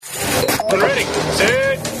Ready,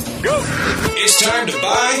 set, go. It's time to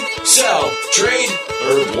buy, sell, trade,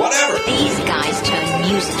 or whatever. These guys turn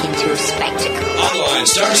music into a spectacle. Online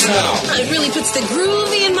starts now. It really puts the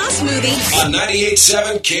groovy in my smoothie. On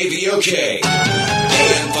 98.7 KVOK.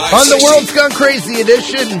 On the World's Gone Crazy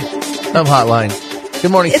edition of Hotline.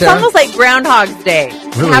 Good morning, It's Sarah. almost like Groundhog's Day.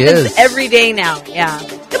 It really happens is. every day now. Yeah.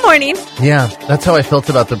 Good morning. Yeah, that's how I felt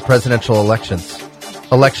about the presidential elections.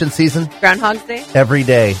 Election season, Groundhog's Day. every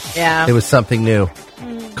day. Yeah. It was something new.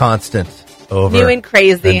 Constant. Over. New and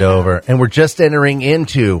crazy. And over. And we're just entering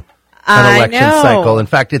into an election cycle. In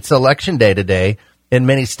fact, it's election day today in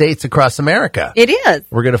many states across America. It is.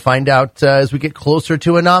 We're going to find out as we get closer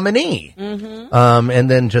to a nominee. And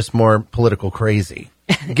then just more political crazy.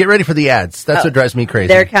 Get ready for the ads. That's what drives me crazy.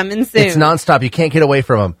 They're coming soon. It's nonstop. You can't get away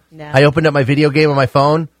from them. No. I opened up my video game on my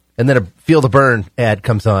phone, and then a Feel the Burn ad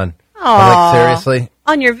comes on. Aww. I'm like, seriously?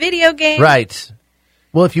 On your video game? Right.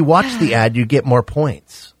 Well, if you watch the ad, you get more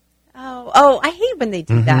points. Oh, I hate when they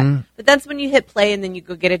do that. But that's when you hit play and then you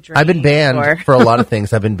go get a drink. I've been banned for a lot of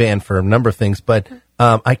things. I've been banned for a number of things, but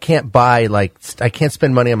I can't buy, I can't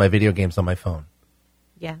spend money on my video games on my phone.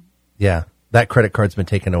 Yeah. Yeah. That credit card's been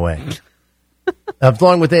taken away.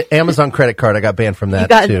 Along with the Amazon credit card, I got banned from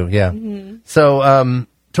that too. Yeah. So,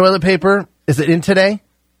 toilet paper, is it in today?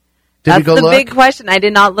 Did we That's go the look? big question. I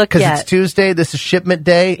did not look yet. Because it's Tuesday. This is shipment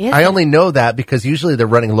day. Is I it? only know that because usually they're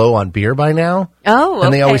running low on beer by now. Oh, okay.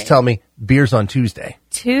 And they always tell me beer's on Tuesday.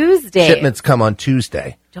 Tuesday. Shipments come on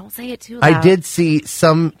Tuesday. Don't say it too loud. I did see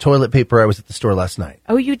some toilet paper. I was at the store last night.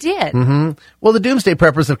 Oh, you did? Well, the doomsday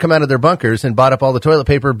preppers have come out of their bunkers and bought up all the toilet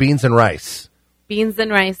paper, beans, and rice. Beans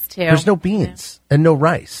and rice, too. There's no beans and no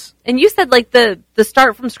rice. And you said like the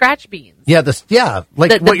start from scratch beans. Yeah, like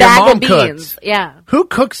The what your bag mom of beans. cooks. Yeah. Who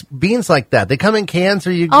cooks beans like that? They come in cans,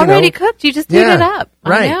 or you Already know, cooked. You just heat it up.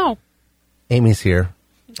 Right. I know. Amy's here.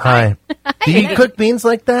 Hi. Do you cook beans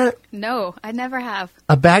like that? No, I never have.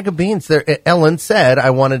 A bag of beans. There, Ellen said I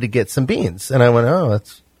wanted to get some beans, and I went, "Oh,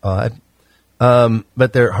 that's odd."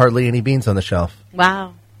 But there are hardly any beans on the shelf,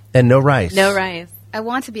 Wow. and no rice. No rice. I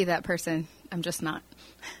want to be that person. I'm just not.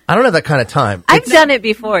 I don't have that kind of time. I've done it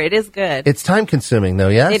before. It is good. It's time consuming, though.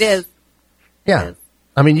 Yes, It is. Yeah, It is.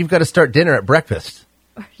 I mean, you've got to start dinner at breakfast.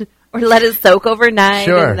 Or let it soak overnight.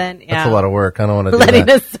 Sure, And then, that's a lot of work. I don't want to do Letting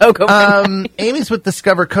that. it soak overnight. Amy's with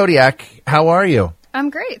Discover Kodiak. How are you? I'm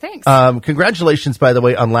great. Thanks. Congratulations, by the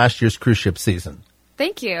way, on last year's cruise ship season.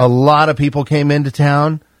 Thank you. A lot of people came into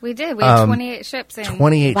town. We did. We had 28 ships.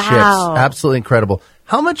 28 Wow. ships. Absolutely incredible.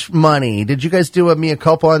 How much money did you guys do a mea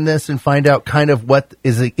culpa on this and find out kind of what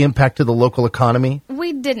is the impact to the local economy?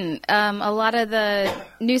 We didn't. A lot of the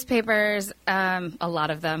newspapers, a lot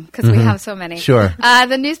of them, because we have so many. Sure.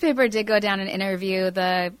 The newspaper did go down and interview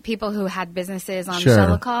the people who had businesses on Sure.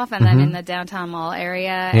 Shelikoff and then in the downtown mall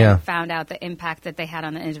area Yeah. and found out the impact that they had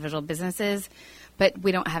on the individual businesses. But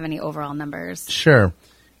we don't have any overall numbers. Sure.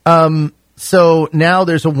 So now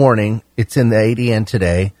there's a warning. It's in the ADN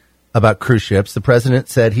today about cruise ships. The president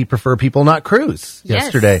said he'd prefer people not cruise Yes.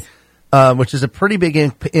 yesterday, which is a pretty big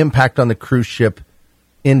impact on the cruise ship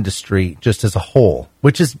industry just as a whole,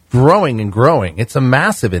 which is growing and growing. It's a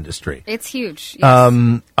massive industry. It's huge.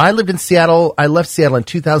 Yes. I lived in Seattle. I left Seattle in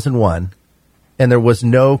 2001, and there was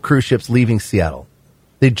no cruise ships leaving Seattle.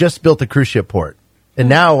 They just built a cruise ship port. And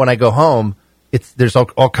now when I go home, there's all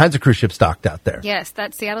kinds of cruise ships docked out there. Yes,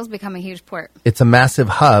 Seattle's become a huge port. It's a massive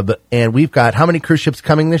hub, and we've got how many cruise ships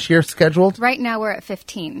coming this year scheduled? Right now we're at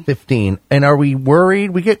 15. 15. And are we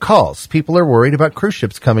worried? We get calls. People are worried about cruise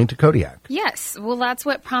ships coming to Kodiak. Yes. Well, that's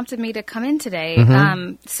what prompted me to come in today.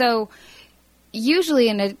 Mm-hmm. So usually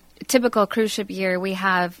in a typical cruise ship year, we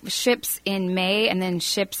have ships in May and then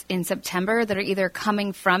ships in September that are either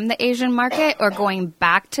coming from the Asian market or going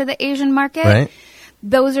back to the Asian market. Right.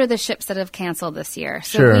 Those are the ships that have canceled this year.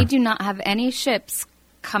 So Sure. we do not have any ships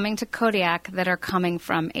coming to Kodiak that are coming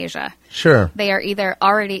from Asia. Sure. They are either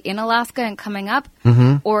already in Alaska and coming up,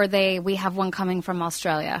 or we have one coming from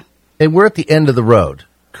Australia. And we're at the end of the road,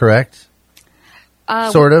 correct?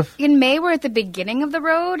 Sort of. In May, we're at the beginning of the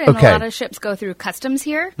road, and Okay. a lot of ships go through customs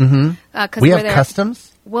here. Mm-hmm. We have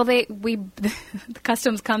customs? Well, the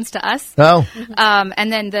customs comes to us. Oh.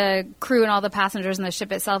 And then the crew and all the passengers and the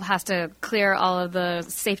ship itself has to clear all of the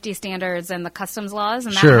safety standards and the customs laws,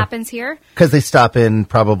 and Sure. that happens here. Because they stop in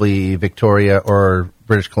probably Victoria or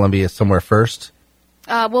British Columbia somewhere first.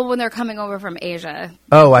 Well, when they're coming over from Asia.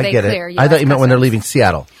 Oh, I they get clear it. US I thought you meant when they're customs. leaving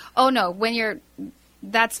Seattle. Oh, no.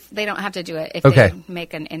 They don't have to do it if Okay. they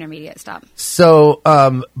make an intermediate stop. So,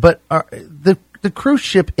 but the cruise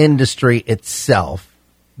ship industry itself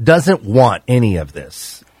doesn't want any of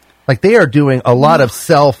this. Like, they are doing a lot of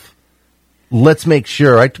let's make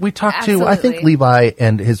sure. We talked to, I think, Absolutely. Levi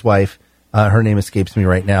and his wife, her name escapes me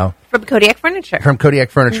right now, From Kodiak Furniture. from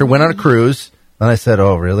Kodiak Furniture, went on a cruise. And I said,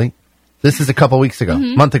 oh, really? This is a couple weeks ago,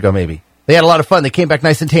 month ago maybe. They had a lot of fun. They came back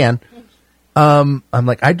nice and tan. I'm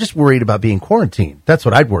like, I'm just worried about being quarantined. That's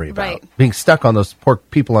what I'd worry about, Right. being stuck on those poor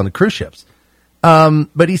people on the cruise ships.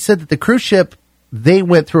 But he said that the cruise ship, they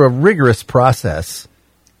went through a rigorous process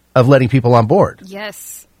of letting people on board.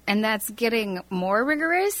 Yes, and that's getting more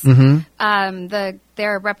rigorous. Mm-hmm.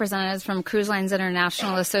 There are representatives from Cruise Lines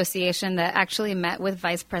International Association that actually met with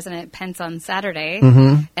Vice President Pence on Saturday,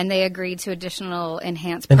 and they agreed to additional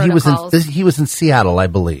enhanced And protocols. he was in Seattle, I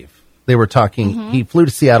believe. They were talking. He flew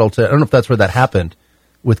to Seattle to, I don't know if that's where that happened,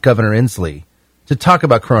 with Governor Inslee to talk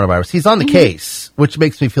about coronavirus. He's on the case, which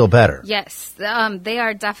makes me feel better. Yes, they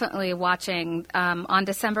are definitely watching. On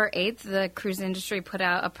December 8th, the cruise industry put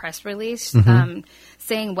out a press release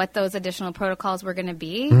saying what those additional protocols were going to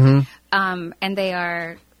be. And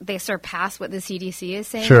they surpass what the CDC is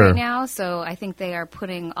saying Sure. right now. So I think they are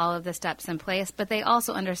putting all of the steps in place. But they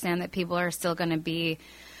also understand that people are still going to be,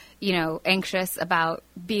 anxious about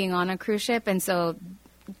being on a cruise ship. And so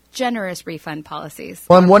generous refund policies.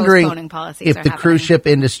 Well, I'm or wondering postponing policies if are the cruise happening. ship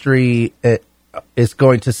industry is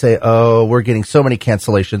going to say, oh, we're getting so many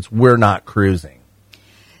cancellations, we're not cruising.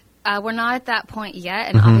 We're not at that point yet,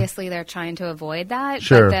 and obviously they're trying to avoid that.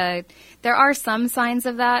 Sure. But there are some signs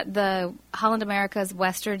of that. The Holland America's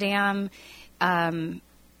Westerdam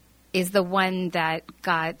is the one that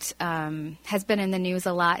has been in the news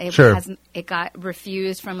a lot. It got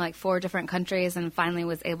refused from like 4 different countries and finally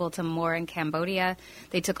was able to moor in Cambodia.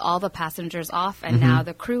 They took all the passengers off, and now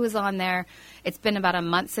the crew is on there. It's been about a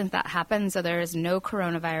month since that happened, so there is no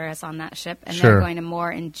coronavirus on that ship, and Sure. they're going to moor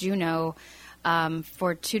in Juneau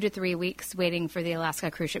for 2 to 3 weeks, waiting for the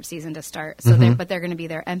Alaska cruise ship season to start. So, but they're going to be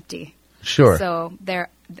there empty. Sure. So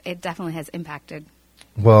it definitely has impacted.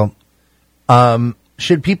 Well,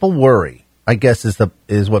 should people worry? I guess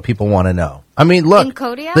is what people want to know. I mean, look, In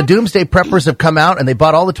Kodiak? the doomsday preppers have come out and they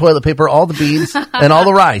bought all the toilet paper, all the beans, and all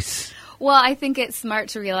the rice. Well, I think it's smart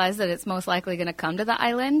to realize that it's most likely going to come to the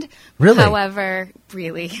island. Really? However,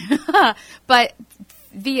 really. But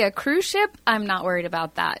via cruise ship, I'm not worried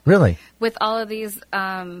about that. Really? With all of these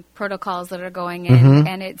protocols that are going in,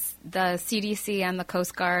 and it's the CDC and the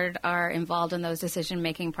Coast Guard are involved in those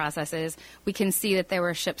decision-making processes. We can see that there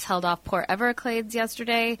were ships held off Port Everglades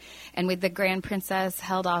yesterday, and with the Grand Princess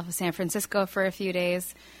held off of San Francisco for a few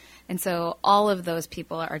days. And so all of those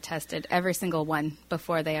people are tested, every single one,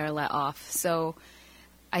 before they are let off. So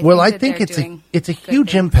I think it's a good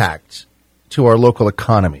huge things. impact to our local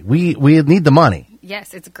economy. We need the money.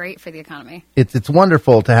 Yes, it's great for the economy. It's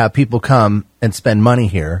wonderful to have people come and spend money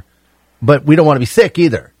here, but we don't want to be sick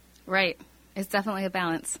either. Right. It's definitely a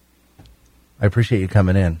balance. I appreciate you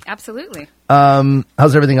coming in. Absolutely.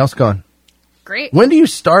 How's everything else going? Great. When do you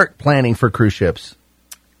start planning for cruise ships?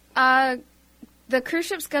 The cruise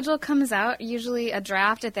ship schedule comes out, usually a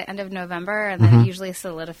draft at the end of November, and then it usually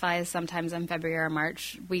solidifies sometimes in February or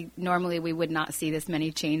March. We would not see this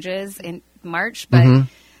many changes in March, but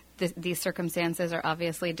these circumstances are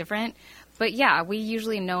obviously different. But yeah, we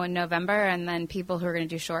usually know in November, and then people who are going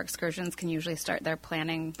to do shore excursions can usually start their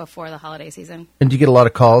planning before the holiday season. And do you get a lot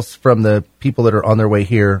of calls from the people that are on their way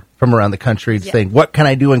here from around the country saying, what can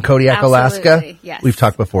I do in Kodiak, Absolutely, Alaska? yes. We've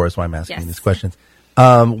talked before, that's why I'm asking Yes. these questions.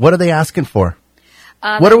 What are they asking for?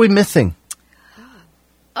 What are we missing?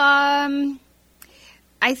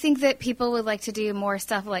 I think that people would like to do more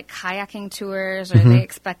stuff like kayaking tours, or they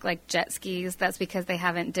expect like jet skis. That's because they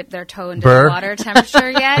haven't dipped their toe into Burr. the water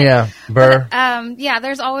temperature yet. Yeah, burr. But, yeah,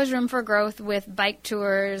 there's always room for growth with bike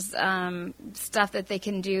tours, stuff that they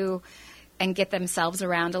can do and get themselves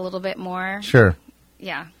around a little bit more. Sure.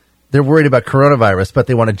 Yeah. They're worried about coronavirus, but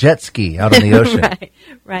they want a jet ski out on the ocean.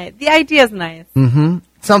 Right. The idea is nice.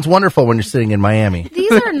 Sounds wonderful when you're sitting in Miami.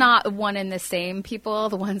 These are not one and the same people,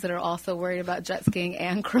 the ones that are also worried about jet skiing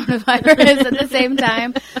and coronavirus at the same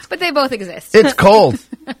time, but they both exist. It's cold.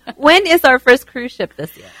 When is our first cruise ship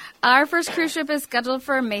this year? Our first cruise ship is scheduled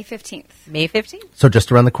for May 15th, May 15th? So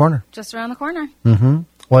just around the corner. just around the corner. Well,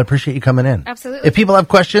 I appreciate you coming in. Absolutely. If people have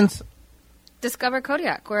questions, Discover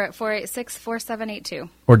Kodiak. We're at 486-4782.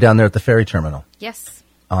 we're down there at the ferry terminal. Yes.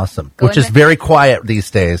 Awesome. Go Which in is there. very quiet these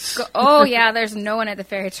days. Oh, yeah, there's no one at the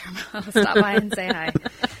ferry terminal. Stop by and say hi.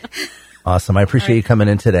 Awesome. I appreciate you coming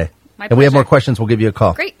in today. My And we have pleasure. more questions. We'll give you a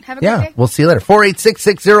call. Great. Have a great Yeah. day. We'll see you later.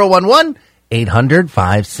 486-6011,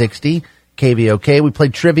 800-560, KVOK. We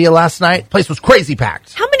played trivia last night. Place was crazy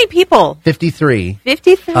packed. How many people? 53.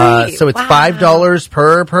 53. So it's Wow. $5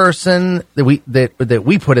 per person that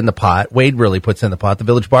we put in the pot. Wade really puts in the pot. The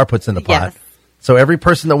Village Bar puts in the pot. Yes. So every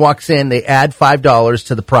person that walks in, they add $5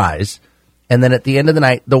 to the prize. And then at the end of the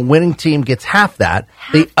night, the winning team gets half that.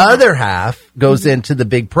 The other half goes into the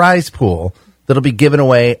big prize pool that'll be given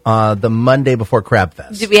away the Monday before Crab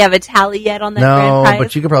Fest. Do we have a tally yet on that No, grand prize?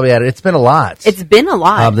 but you could probably add it. It's been a lot. It's been a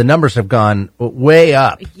lot. The numbers have gone way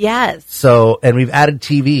up. Yes. So, and we've added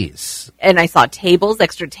TVs. And I saw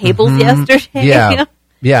extra tables yesterday.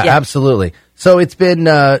 Yeah, absolutely. So it's been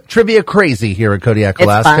trivia crazy here at Kodiak, It's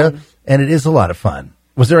Alaska. fun. And it is a lot of fun.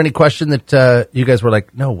 Was there any question that you guys were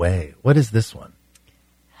like, no way, what is this one?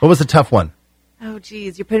 What was the tough one? Oh,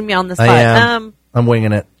 geez, you're putting me on the spot. I am. I'm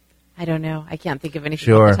winging it. I don't know. I can't think of anything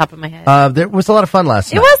Sure. off the top of my head. There was a lot of fun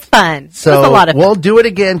last night. It was fun. So it was a lot of fun. we'll do it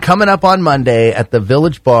again coming up on Monday at the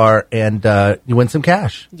Village Bar, and you win some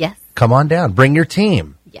cash. Yes. Come on down. Bring your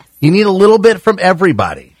team. Yes. You need a little bit from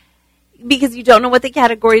everybody. Because you don't know what the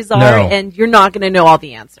categories are, No. and you're not going to know all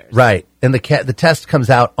the answers. Right. And the test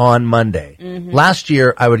comes out on Monday. Mm-hmm. Last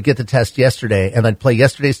year, I would get the test yesterday, and I'd play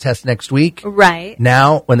yesterday's test next week. Right.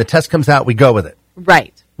 Now, when the test comes out, we go with it.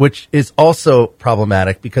 Right. Which is also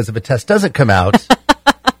problematic because if a test doesn't come out,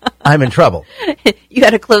 I'm in trouble. You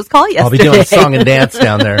had a close call yesterday. I'll be doing song and dance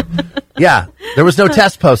down there. Yeah, there was no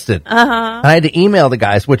test posted. I had to email the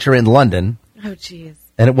guys, which are in London. Oh, jeez.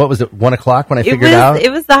 And what was it, 1 o'clock when I figured out?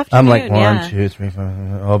 It was the afternoon, I'm like, yeah. 1, 2, 3, 4.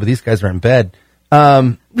 Oh, but these guys are in bed.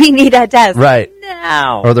 We need a test. Right.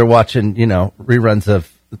 Now. Or they're watching, reruns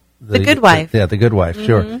of The Good Wife. The Good Wife,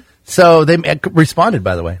 sure. So they responded,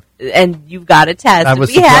 by the way. And you got a test. I was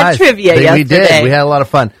we had surprised. trivia yesterday. We did. We had a lot of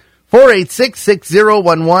fun.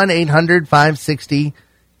 486-6011-800-560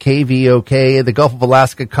 KVOK. The Gulf of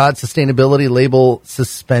Alaska cod sustainability label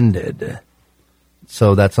suspended.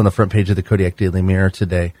 So that's on the front page of the Kodiak Daily Mirror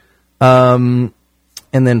today. And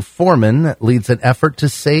then Foreman leads an effort to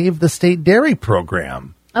save the state dairy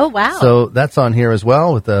program. Oh, wow. So that's on here as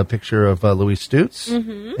well with a picture of Louis Stutz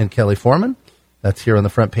and Kelly Foreman. That's here on the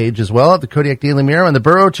front page as well of the Kodiak Daily Mirror. And the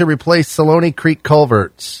borough to replace Saloni Creek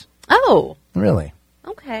culverts. Oh. Really?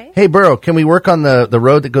 Okay. Hey, borough, can we work on the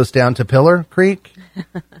road that goes down to Pillar Creek? How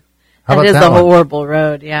about that is that a one? horrible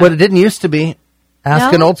road, yeah. But it didn't used to be.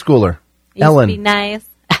 Ask No? an old schooler. Used Ellen. to be nice.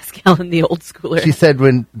 Ask Ellen, the old schooler. She said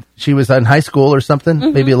when she was in high school or something,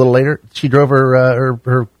 maybe a little later, she drove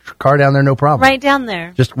her car down there, no problem. Right down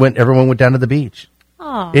there. Everyone went down to the beach.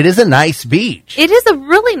 Oh. It is a nice beach, It is a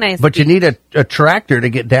really nice but you beach. need a tractor to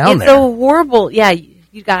get down It's there. a horrible, yeah,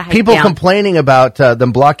 you got to hike People down. complaining about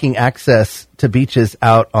them blocking access to beaches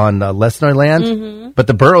out on Lesnoy land, but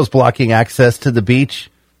the borough's blocking access to the beach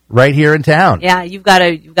right here in town. Yeah, you've got to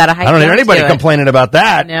hike down. I don't hear anybody to it. complaining about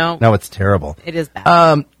that. No. No, it's terrible. It is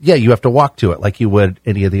bad. Yeah, you have to walk to it like you would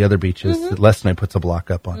any of the other beaches that Lesnoy puts a block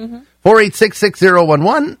up on.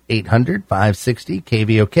 486-6011-800-560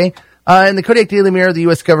 KVOK. In the Kodiak Daily Mirror, the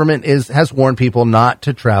U.S. government has warned people not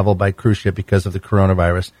to travel by cruise ship because of the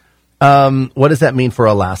coronavirus. What does that mean for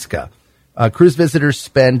Alaska? Cruise visitors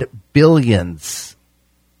spend billions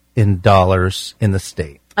in dollars in the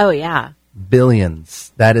state. Oh, yeah.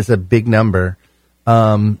 Billions. That is a big number.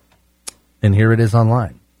 And here it is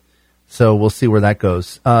online. So we'll see where that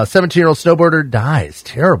goes. 17-year-old snowboarder dies.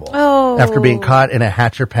 Terrible. Oh. After being caught in a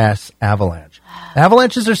Hatcher Pass avalanche.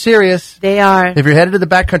 Avalanches are serious. They are. If you're headed to the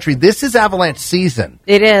backcountry, this is avalanche season.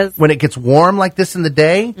 It is. When it gets warm like this in the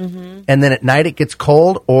day, and then at night it gets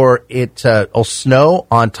cold, or it'll snow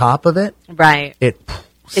on top of it. Right. It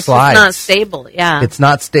It's slides. just not stable, yeah. It's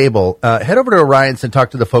not stable. Head over to Orion's and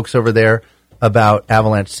talk to the folks over there about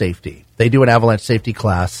avalanche safety. They do an avalanche safety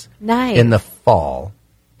class Nice. in the fall.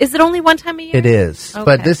 Is it only one time a year? It is. Okay.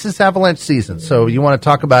 But this is avalanche season, so you want to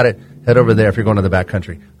talk about it, head over there if you're going to the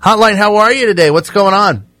backcountry. Hotline, how are you today? What's going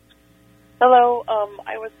on? Hello.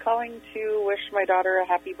 I was calling to wish my daughter a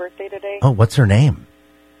happy birthday today. Oh, what's her name?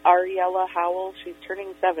 Ariella Howell. She's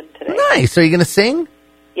turning 7 today. Nice. Are you going to sing?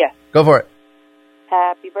 Yes. Go for it.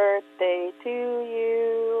 Happy birthday to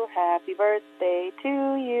you. Happy birthday to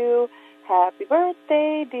you. Happy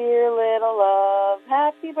birthday, dear little love.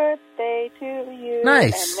 Happy birthday to you.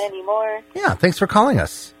 Nice. And many more. Yeah, thanks for calling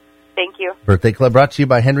us. Thank you. Birthday Club brought to you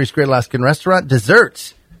by Henry's Great Alaskan Restaurant.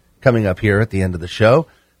 Desserts coming up here at the end of the show.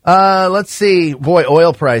 Let's see. Boy,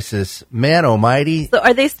 oil prices. Man almighty. So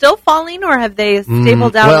are they still falling, or have they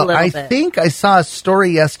stabled out a little I bit? think I saw a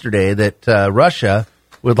story yesterday that Russia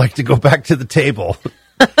would like to go back to the table.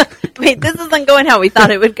 Wait, this isn't going how we thought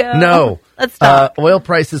it would go. No. Let's talk. Oil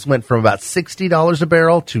prices went from about $60 a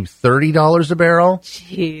barrel to $30 a barrel.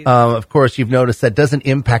 Jeez. Of course, you've noticed that doesn't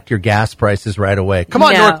impact your gas prices right away. Come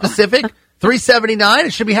on, No. North Pacific. $3.79.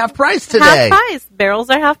 It should be half price today. Half price. Barrels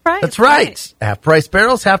are half price. That's right. Half price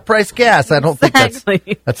barrels, half price gas. I don't think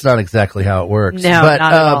Exactly. that's not exactly how it works. No, but,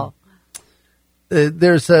 not at all.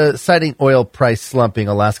 There's a citing oil price slumping.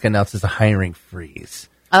 Alaska announces a hiring freeze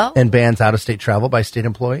and bans out-of-state travel by state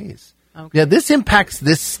employees. Okay. Yeah, this impacts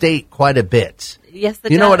this state quite a bit. Yes, it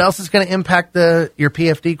does. You know what else is going to impact your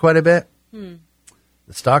PFD quite a bit? The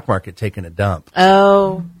stock market taking a dump.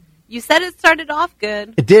 Oh, you said it started off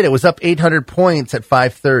good. It did. It was up 800 points at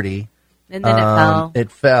 5:30. And then it fell.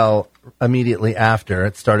 It fell immediately after.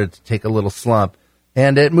 It started to take a little slump.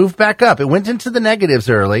 And it moved back up. It went into the negatives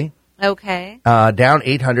early. Okay. Down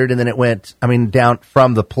 800, and then it went, down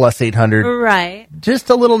from the plus 800. Right. Just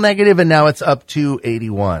a little negative, and now it's up to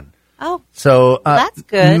 81. Oh. So that's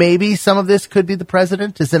good. Maybe some of this could be the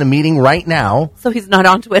president is in a meeting right now. So he's not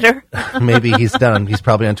on Twitter? Maybe he's done. He's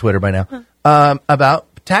probably on Twitter by now. About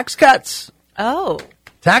tax cuts. Oh.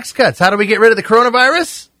 Tax cuts. How do we get rid of the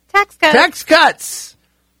coronavirus? Tax cuts. Tax cuts.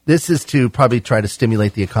 This is to probably try to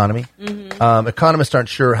stimulate the economy. Mm-hmm. Economists aren't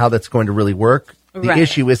sure how that's going to really work. The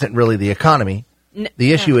issue isn't really the economy.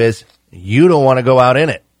 The issue is you don't want to go out in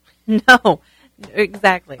it. No,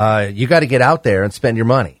 exactly. You got to get out there and spend your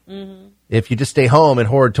money. Mm-hmm. If you just stay home and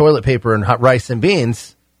hoard toilet paper and hot rice and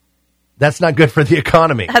beans, that's not good for the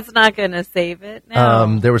economy. That's not going to save it.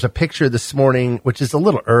 No. There was a picture this morning, which is a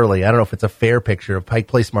little early. I don't know if it's a fair picture of Pike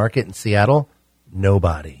Place Market in Seattle.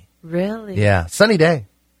 Nobody. Really? Yeah. Sunny day.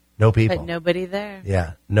 No people. But nobody there.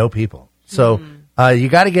 Yeah. No people. So you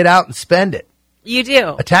got to get out and spend it. You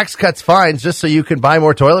do. A tax cut's fine just so you can buy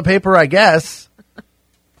more toilet paper, I guess.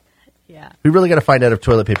 Yeah. We really got to find out if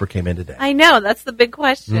toilet paper came in today. I know. That's the big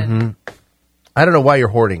question. Mm-hmm. I don't know why you're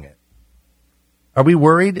hoarding it. Are we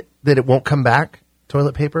worried that it won't come back,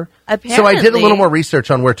 toilet paper? Apparently. So I did a little more research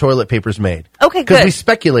on where toilet paper's made. Okay, good. Because we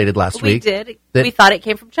speculated last week. We did. We thought it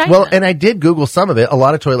came from China. Well, and I did Google some of it. A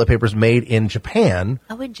lot of toilet paper's made in Japan.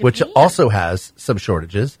 Oh, in Japan. Which also has some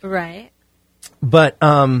shortages. Right. But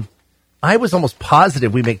I was almost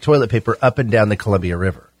positive we make toilet paper up and down the Columbia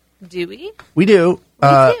River. Do we? We do.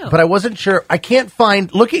 But I wasn't sure. I can't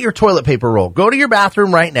find. Look at your toilet paper roll. Go to your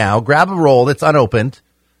bathroom right now. Grab a roll that's unopened,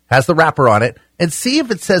 has the wrapper on it, and see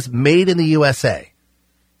if it says made in the USA.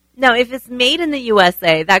 No, if it's made in the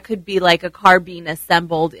USA, that could be like a car being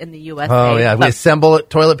assembled in the USA. Oh, yeah. We assemble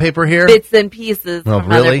toilet paper here? Bits and pieces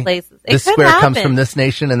from other places. This square comes from this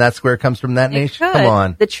nation and that square comes from that nation? Could. Come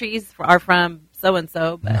on. The trees are from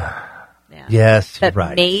so-and-so, but yeah. Yes, but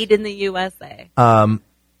right. Made in the USA.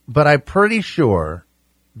 But I'm pretty sure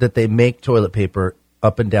that they make toilet paper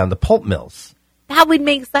up and down the pulp mills. That would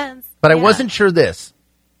make sense. But I wasn't sure this.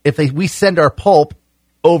 If we send our pulp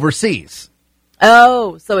overseas.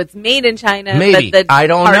 Oh, so it's made in China. Maybe. But the I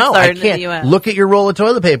don't parts know. are I in the can't US. look at your roll of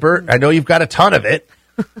toilet paper. I know you've got a ton of it.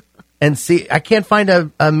 And see, I can't find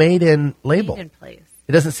a made in label. Made in place.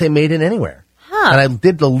 It doesn't say made in anywhere. Huh. And I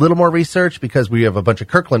did a little more research because we have a bunch of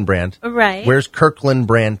Kirkland brand. Right. Where's Kirkland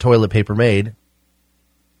brand toilet paper made?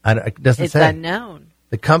 It doesn't say. It's unknown.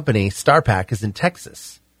 The company, StarPack, is in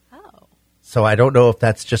Texas. Oh. So I don't know if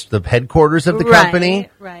that's just the headquarters of the company.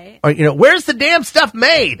 Right. Or, where's the damn stuff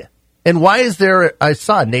made? And why is there, I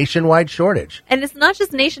saw a nationwide shortage. And it's not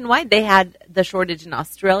just nationwide. They had the shortage in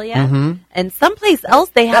Australia. Mm-hmm. And someplace else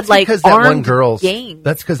they had armed gangs.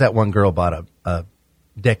 That's because that one girl bought a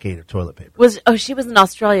decade of toilet paper. She was in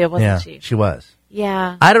Australia, wasn't she? She was.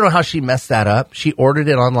 Yeah. I don't know how she messed that up. She ordered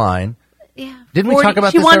it online. Yeah. Didn't we talk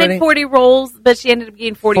about this already? She wanted 40 rolls, but she ended up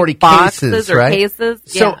getting 40 cases, boxes or right? cases.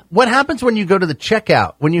 Yeah. So what happens when you go to the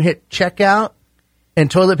checkout? When you hit checkout and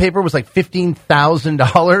toilet paper was like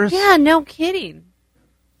 $15,000? Yeah, no kidding.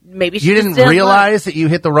 Maybe she You didn't realize that you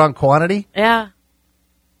hit the wrong quantity? Yeah.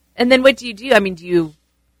 And then what do you do? I mean, do you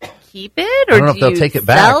keep it or I don't know if they'll take it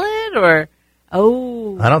back. Sell it or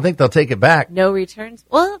I don't think they'll take it back. No returns.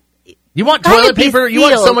 Well, you want toilet paper? You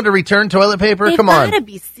want someone to return toilet paper? Come on. They've got to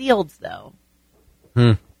be sealed, though.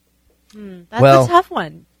 That's a tough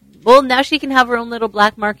one. Well, now she can have her own little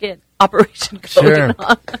black market operation going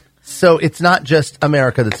on. So it's not just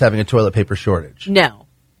America that's having a toilet paper shortage. No.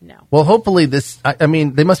 Well, hopefully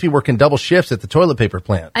they must be working double shifts at the toilet paper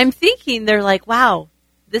plant. I'm thinking they're like, wow,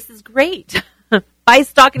 this is great. Buy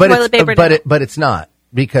stock in toilet paper now. But it's not,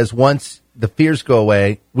 because once the fears go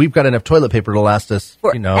away, we've got enough toilet paper to last us,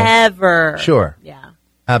 forever. Sure. Yeah.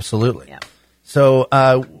 Absolutely. Yeah. So,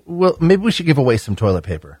 maybe we should give away some toilet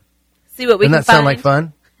paper. See what we can find. Doesn't that sound like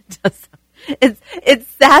fun? It's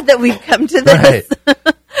sad that we've come to this. Right.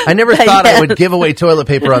 I never thought I would give away toilet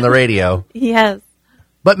paper on the radio. Yes.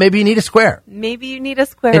 But maybe you need a square. Maybe you need a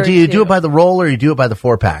square. And do you do it by the roll or you do it by the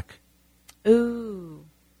 4-pack? Ooh.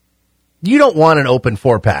 You don't want an open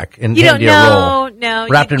 4-pack and you hand don't you a roll. No.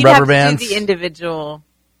 Wrapped in you'd rubber have bands. To do the individual.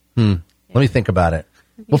 Let me think about it.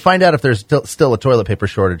 We'll find out if there's still a toilet paper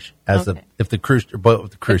shortage if the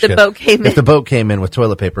boat came in with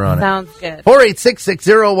toilet paper on it. Sounds good.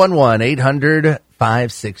 486-6011,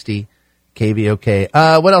 800-560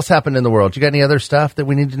 KVOK. What else happened in the world? You got any other stuff that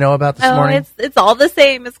we need to know about this morning? It's all the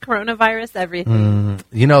same as coronavirus, everything.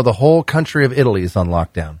 The whole country of Italy is on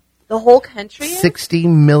lockdown. The whole country? 60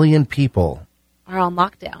 million people are on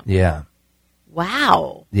lockdown. Yeah.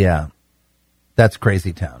 Wow. Yeah. That's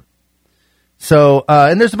crazy town. So,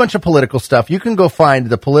 and there's a bunch of political stuff. You can go find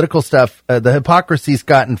the political stuff. The hypocrisy's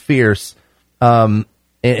gotten fierce. And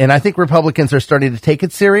I think Republicans are starting to take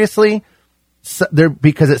it seriously. So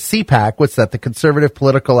because at CPAC, what's that? The Conservative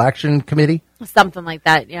Political Action Committee? Something like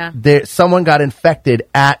that, yeah. Someone got infected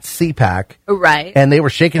at CPAC. Right. And they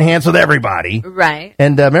were shaking hands with everybody. Right.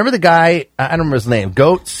 And remember the guy, I don't remember his name,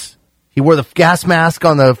 Goetz? He wore the gas mask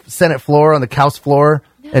on the Senate floor, on the House floor,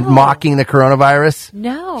 and mocking the coronavirus.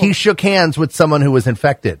 No. He shook hands with someone who was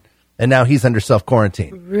infected, and now he's under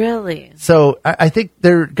self-quarantine. Really? So I think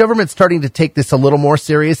their government's starting to take this a little more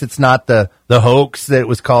serious. It's not the hoax that it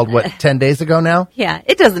was called, 10 days ago now? Yeah,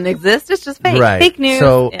 it doesn't exist. It's just fake. Right. Fake news.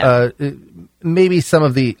 So maybe some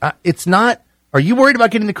of the, it's not, are you worried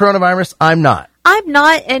about getting the coronavirus? I'm not. I'm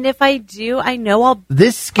not, and if I do, I know I'll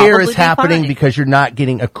This scare is happening fine. because you're not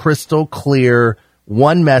getting a crystal clear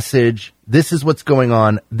one message. This is what's going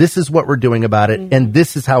on. This is what we're doing about it. And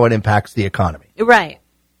this is how it impacts the economy. Right.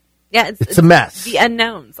 Yeah. It's a mess. The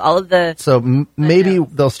unknowns, all of the. So maybe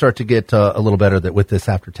they'll start to get a little better with this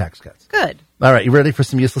after tax cuts. Good. All right. You ready for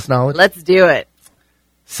some useless knowledge? Let's do it.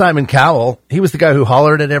 Simon Cowell, he was the guy who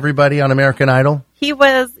hollered at everybody on American Idol. He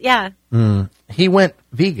was, yeah. He went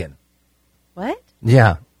vegan. What?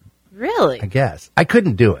 Yeah. Really? I guess. I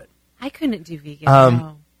couldn't do it. I couldn't do vegan.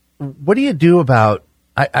 No. What do you do about,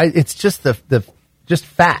 it's just just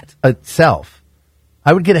fat itself.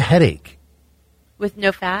 I would get a headache. With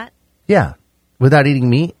no fat? Yeah. Without eating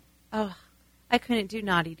meat? Oh, I couldn't do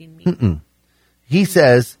not eating meat. He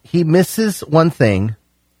says he misses one thing,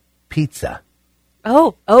 pizza.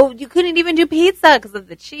 Oh, you couldn't even do pizza because of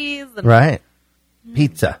the cheese. Right.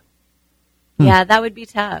 Pizza. Yeah, that would be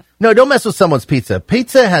tough. No, don't mess with someone's pizza.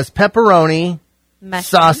 Pizza has pepperoni,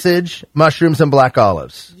 sausage, mushrooms, and black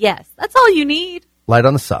olives. Yes, that's all you need. Light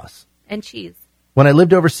on the sauce. And cheese. When I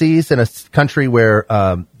lived overseas in a country where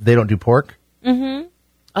they don't do pork.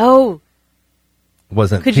 Oh.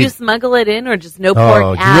 Could you smuggle it in or just no pork at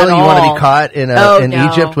all? Really? You want to be caught in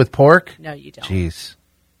Egypt with pork? No, you don't. Jeez.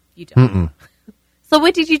 You don't. So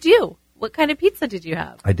what did you do? What kind of pizza did you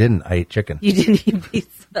have? I didn't. I ate chicken. You didn't eat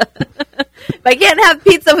pizza. If I can't have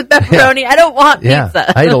pizza with pepperoni, I don't want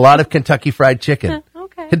pizza. I ate a lot of Kentucky Fried Chicken.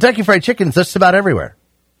 Okay. Kentucky Fried Chicken is just about everywhere.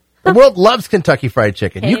 The world loves Kentucky Fried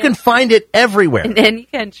Chicken. You can find it everywhere. In any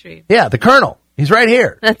country. Yeah, the Colonel. He's right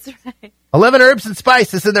here. That's right. 11 herbs and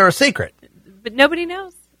spices, and they're a secret. But nobody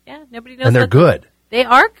knows. Yeah, nobody knows. And they're good. They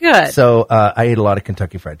are good. So I ate a lot of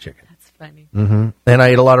Kentucky Fried Chicken. That's funny. And I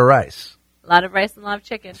ate a lot of rice. A lot of rice and a lot of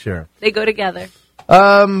chicken. Sure. They go together.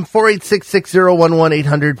 486-6011,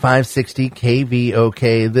 800-560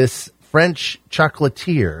 KVOK. This French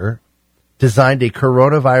chocolatier designed a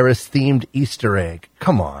coronavirus-themed Easter egg.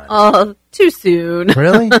 Come on. Oh, too soon.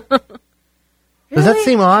 Really? Does that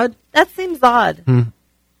seem odd? That seems odd.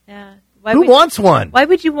 Yeah. Who wants one? Why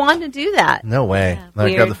would you want to do that? No way. Yeah, Let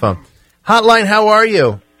me grab the phone. Hotline, how are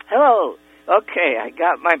you? Hello. Okay, I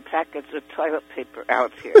got my package of toilet paper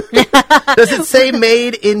out here. Does it say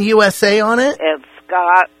made in USA on it? It's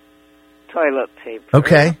got toilet paper.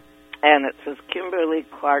 Okay. And it says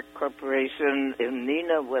Kimberly-Clark Corporation in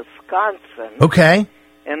Neenah, Wisconsin. Okay.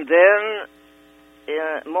 And then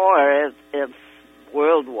it's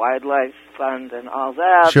World Wildlife Fund and all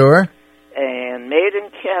that. Sure. And made in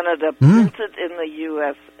Canada, printed in the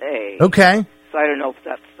USA. Okay. So I don't know if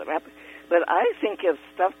that's the wrap. But I think if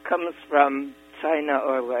stuff comes from China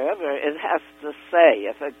or wherever, it has to say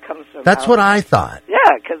if it comes from... That's what I thought.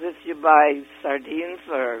 Yeah, because if you buy sardines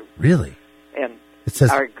or... Really? And it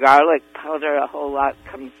says our garlic powder, a whole lot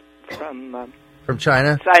comes from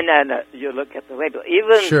China? China, and you look at the label.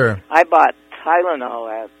 Even sure. I bought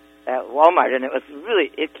Tylenol at Walmart, and it was really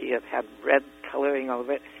icky. It had red coloring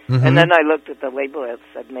over it. And then I looked at the label, it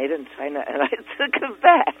said made in China, and I took it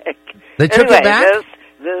back. They took it back?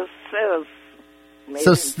 This says made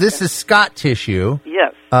so in this China. is Scott tissue.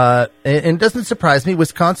 Yes. And it doesn't surprise me.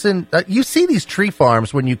 Wisconsin, you see these tree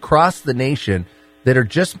farms when you cross the nation that are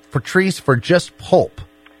just for trees for just pulp.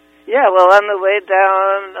 Yeah, well, on the way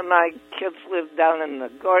down, my kids lived down in the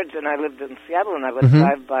gorge, and I lived in Seattle, and I would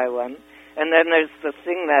drive by one. And then there's the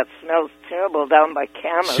thing that smells terrible down by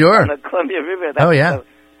Camas on the Columbia River. That's the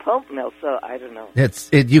pulp mill, so I don't know.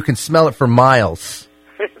 You can smell it for miles.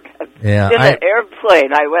 Yeah, in an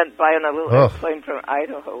airplane. I went by in a little airplane from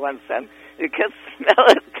Idaho once, and you could smell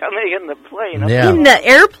it coming in the plane. Yeah. In the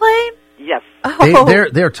airplane? Yes. Oh.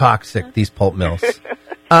 They're toxic, these pulp mills.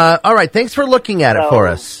 All right, thanks for looking at it for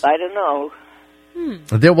us. I don't know.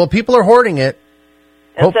 Well, people are hoarding it.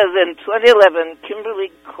 It says in 2011,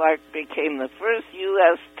 Kimberly-Clark became the first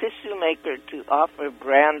U.S. tissue maker to offer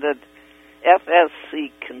branded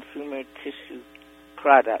FSC consumer tissue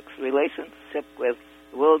products. Relationship with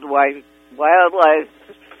Worldwide Wildlife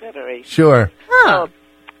Federation. Sure. Huh.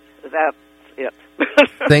 So that's it.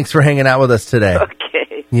 Thanks for hanging out with us today.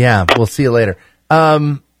 Okay. Yeah, we'll see you later.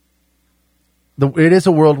 It is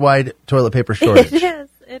a worldwide toilet paper shortage. It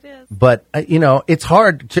is. But, it's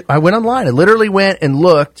hard. I went online. I literally went and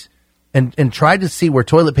looked and tried to see where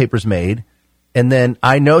toilet paper's made. And then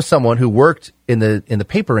I know someone who worked in the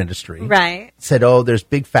paper industry. Right. Said, there's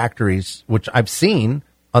big factories, which I've seen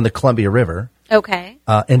on the Columbia River. Okay.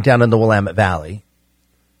 And down in the Willamette Valley.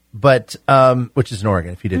 But, which is in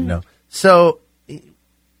Oregon, if you didn't know. So,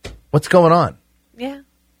 what's going on? Yeah.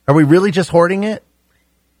 Are we really just hoarding it?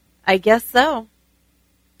 I guess so.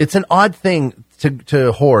 It's an odd thing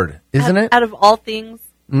to hoard, isn't it? Out of all things.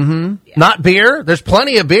 Mm-hmm. Yeah. Not beer. There's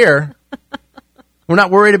plenty of beer. We're not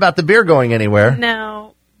worried about the beer going anywhere.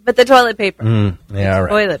 No. But the toilet paper. Yeah, all right.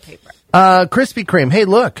 Toilet paper. Krispy Kreme. Hey,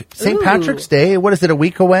 look. St. Patrick's Day. What is it, a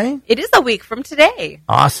week away? It is a week from today.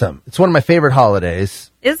 Awesome. It's one of my favorite holidays.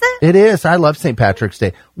 Is it? It is. I love St. Patrick's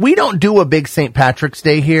Day. We don't do a big St. Patrick's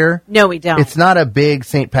Day here. No, we don't. It's not a big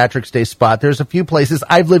St. Patrick's Day spot. There's a few places.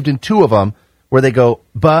 I've lived in two of them where they go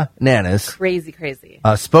bananas. Crazy.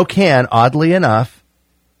 Spokane, oddly enough,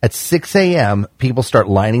 at 6 a.m., people start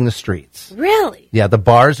lining the streets. Really? Yeah, the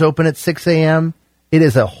bars open at 6 a.m. It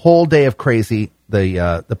is a whole day of crazy.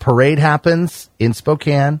 The parade happens in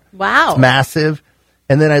Spokane. Wow. It's massive.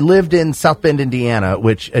 And then I lived in South Bend, Indiana,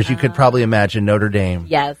 which, as you could probably imagine, Notre Dame.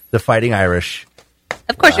 Yes. The Fighting Irish.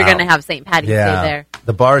 Of course you're going to have St. Patty's Day there.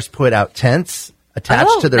 The bars put out tents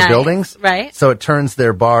attached to their buildings. Right. So it turns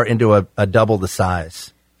their bar into a double the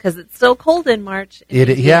size. Because it's still cold in March in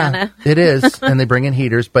Indiana. Yeah, it is. And they bring in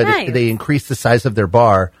heaters, but they increase the size of their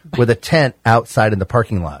bar with a tent outside in the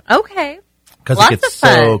parking lot. Okay. Because it gets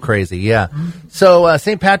so crazy, yeah. So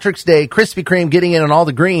St. Patrick's Day, Krispy Kreme getting in on all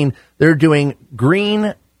the green. They're doing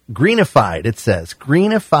greenified, it says.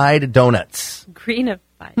 Greenified donuts.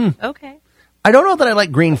 Greenified. Okay. I don't know that I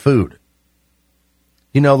like green food.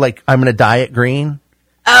 Like I'm going to diet green.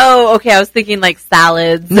 Oh, okay. I was thinking like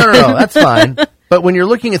salads. No, that's fine. But when you're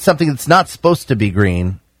looking at something that's not supposed to be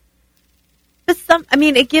green.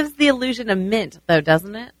 It gives the illusion of mint, though,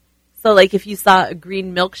 doesn't it? So, like, if you saw a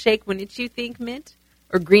green milkshake, wouldn't you think mint?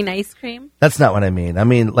 Or green ice cream? That's not what I mean. I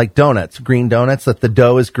mean, like donuts, green donuts, that the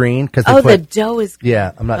dough is green. The dough is green.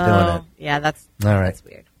 Yeah, I'm not doing it. Yeah, that's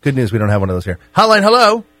weird. Good news, we don't have one of those here. Hotline,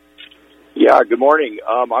 hello. Yeah, good morning.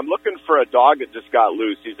 I'm looking for a dog that just got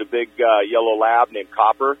loose. He's a big yellow lab named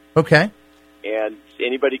Copper. Okay. And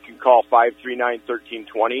anybody can call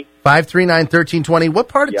 539-1320. 539-1320. What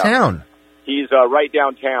part of town? He's right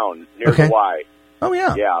downtown near the Y. Oh,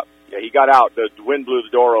 yeah. Yeah, he got out. The wind blew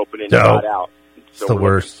the door open and he got out. So it's the we're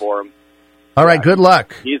worst. looking for him. All right, good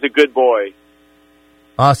luck. He's a good boy.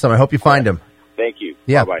 Awesome. I hope you find him. Thank you.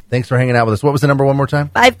 Yeah. Bye-bye. Thanks for hanging out with us. What was the number one more time?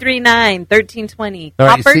 539-1320. All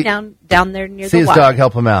right, Copper down there near the See his Y. dog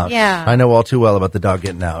help him out. Yeah. I know all too well about the dog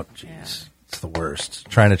getting out. Jeez. It's the worst.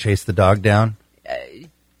 Trying to chase the dog down.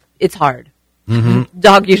 It's hard. Mm-hmm.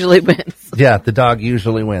 Dog usually wins. Yeah, the dog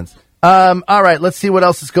usually wins. All right, let's see what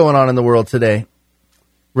else is going on in the world today.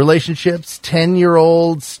 Relationships,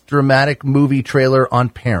 10-year-olds, dramatic movie trailer on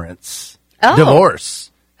parents. Oh. Divorce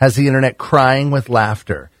has the internet crying with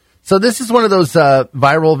laughter. So this is one of those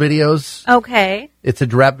viral videos. Okay. It's a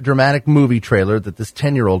dramatic movie trailer that this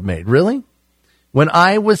 10-year-old made. Really? When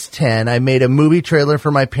I was 10, I made a movie trailer for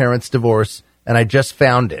my parents' divorce, and I just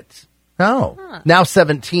found it. Oh. Huh. Now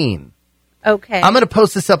 17. Okay. I'm going to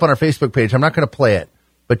post this up on our Facebook page. I'm not going to play it,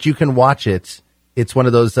 but you can watch it. It's one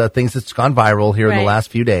of those things that's gone viral here in the last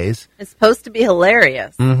few days. It's supposed to be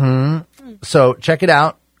hilarious. Mm-hmm. So check it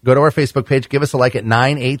out. Go to our Facebook page. Give us a like at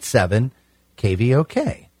 987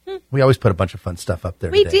 KVOK. We always put a bunch of fun stuff up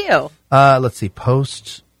there. We today. do. Let's see.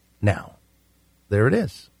 Post now. There it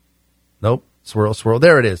is. Nope. Swirl, swirl.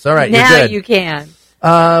 There it is. All right. Now you're good. you can.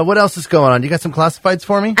 What else is going on? You got some classifieds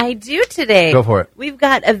for me? I do today. Go for it. We've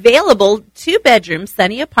got available 2-bedroom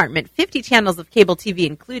sunny apartment, 50 channels of cable TV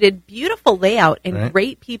included, beautiful layout, and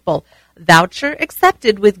great people. Voucher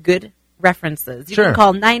accepted with good references. You can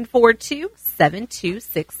call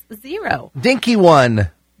 942-7260. Dinky One.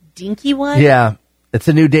 Dinky One? Yeah. It's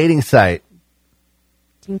a new dating site.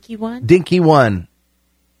 Dinky One? Dinky One.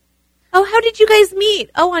 Oh, how did you guys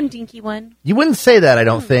meet? Oh, on Dinky One. You wouldn't say that, I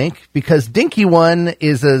don't think, because Dinky One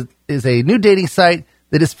is a new dating site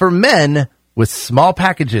that is for men with small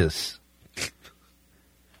packages.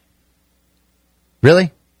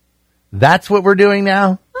 Really? That's what we're doing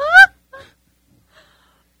now?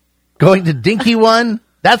 Going to Dinky One?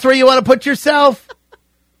 That's where you want to put yourself?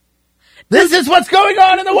 This is what's going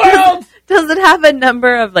on in the world! Does it have a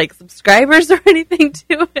number of, like, subscribers or anything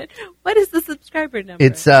to it? What is the subscriber number?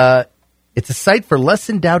 It's a site for less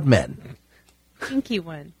endowed men. Dinky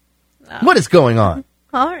One. Oh. What is going on?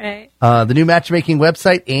 All right. The new matchmaking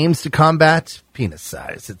website aims to combat penis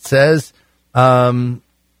size. It says, all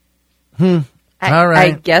right.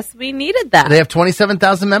 I guess we needed that. They have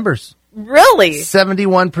 27,000 members. Really?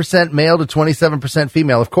 71% male to 27%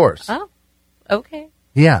 female, of course. Oh, okay.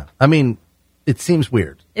 Yeah. I mean, it seems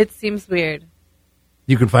weird. It seems weird.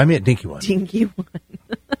 You can find me at Dinky One. Dinky One.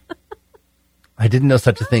 I didn't know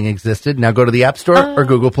such a thing existed. Now go to the App Store or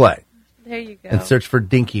Google Play. There you go. And search for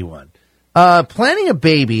Dinky One. Planning a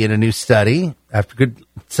baby in a new study. After good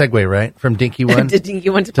segue, right? From Dinky One to Dinky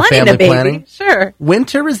One to family planning a baby. Planning. Sure.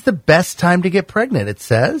 Winter is the best time to get pregnant, it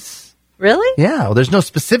says. Really? Yeah. Well, there's no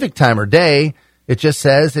specific time or day. It just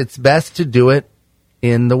says it's best to do it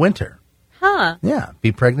in the winter. Huh. Yeah.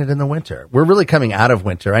 Be pregnant in the winter. We're really coming out of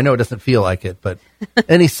winter. I know it doesn't feel like it, but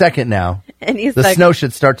any second now, the snow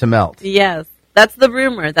should start to melt. Yes. That's the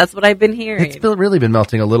rumor. That's what I've been hearing. It's really been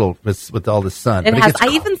melting a little with all the sun. It has. I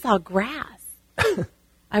even saw grass.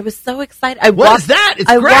 I was so excited. What is that? It's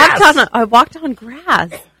grass. I walked on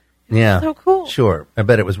grass. Yeah. So cool. Sure. I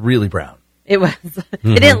bet it was really brown. It was.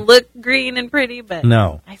 Mm-hmm. It didn't look green and pretty, but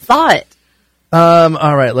no. I saw it.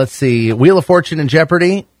 All right. Let's see. Wheel of Fortune and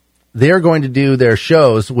Jeopardy. They're going to do their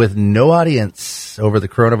shows with no audience over the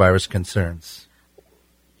coronavirus concerns.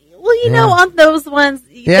 Well, you know, on those ones,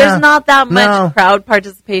 there's not that much crowd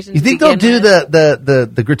participation. You think they'll do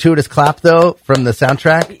the gratuitous clap, though, from the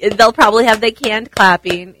soundtrack? They'll probably have the canned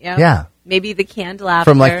clapping. Yep. Yeah. Maybe the canned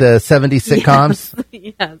laughter. From like the 70s sitcoms?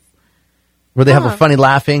 Yes. Where they have a funny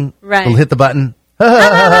laughing. Right. They'll hit the button.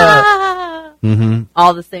 Mm-hmm.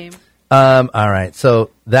 All the same. All right.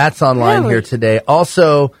 So that's online here today.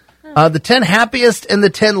 Also, the 10 happiest and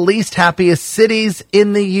the 10 least happiest cities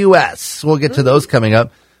in the U.S. We'll get to those coming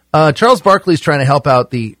up. Charles Barkley's trying to help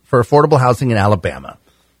out for affordable housing in Alabama.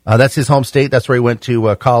 That's his home state. That's where he went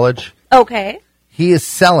to college. Okay. He is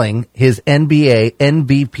selling his NBA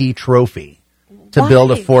MVP trophy to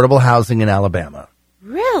build affordable housing in Alabama.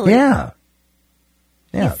 Really? Yeah.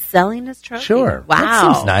 He's selling his trophy? Sure. Wow.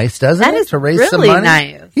 That seems nice, doesn't it? That is to raise really some money.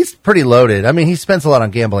 Nice. He's pretty loaded. I mean, he spends a lot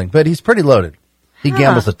on gambling, but he's pretty loaded. He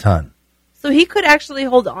gambles a ton. So he could actually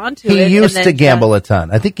hold on to it. He used to gamble a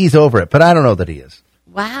ton. I think he's over it, but I don't know that he is.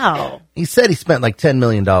 Wow. He said he spent like $10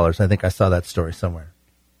 million. I think I saw that story somewhere.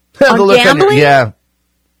 On gambling? Yeah.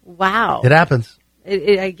 Wow. It happens.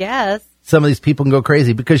 I guess. Some of these people can go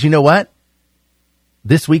crazy because you know what?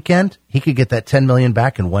 This weekend, he could get that $10 million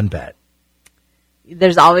back in one bet.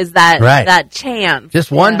 There's always that chance.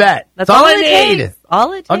 Just one bet. That's all I need. Takes.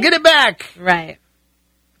 All it takes. I'll get it back. Right.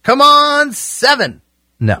 Come on, 7.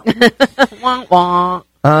 No. Wah, wah.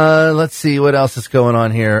 Let's see what else is going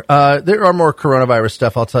on here. There are more coronavirus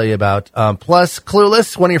stuff I'll tell you about. Plus,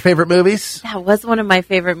 Clueless, one of your favorite movies. That was one of my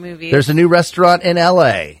favorite movies. There's a new restaurant in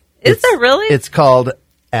L.A. Is there really? It's called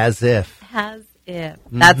As If. As If.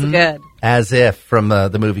 That's good. As If from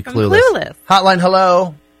the movie from Clueless. Hotline,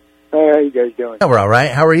 hello. Hey, how you guys doing? Yeah, we're all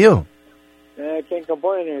right. How are you? I can't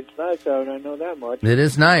complain. It's nice out. I know that much. It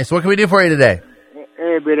is nice. What can we do for you today?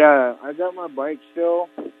 Hey, but I got my bike still.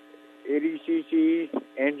 80cc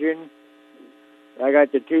engine. I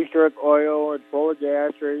got the 2-stroke oil. It's full of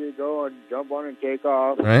gas, ready to go and jump on and take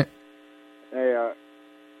off. Right. Hey,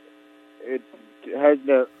 it has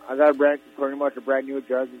I got pretty much a brand new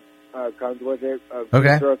jug comes with it of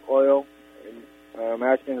 2-stroke oil. I'm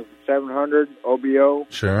asking for 700 OBO.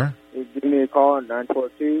 Sure. You give me a call on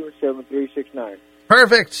 942-7369.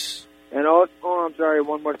 Perfect. And also, I'm sorry,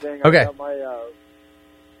 one more thing. Okay. I got my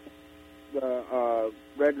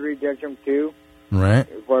Red Redemption 2. Right.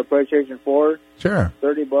 For PlayStation 4. Sure.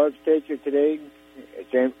 $30 takes you today.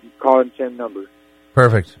 Call the same number.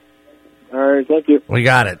 Perfect. All right, thank you. We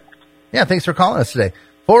got it. Yeah, thanks for calling us today.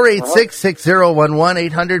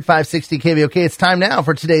 486-6011, 800-560 KVOK. It's time now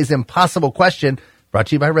for today's impossible question, brought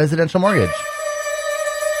to you by Residential Mortgage.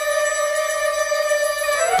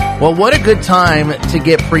 Well, what a good time to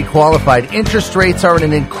get pre-qualified. Interest rates are at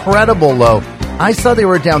an incredible low. I saw they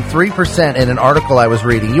were down 3% in an article I was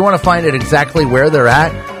reading. You want to find out exactly where they're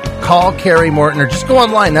at? Call Carrie Morton or just go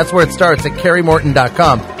online. That's where it starts, at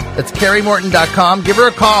carriemorton.com. That's CarrieMorton.com. Give her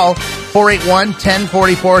a call,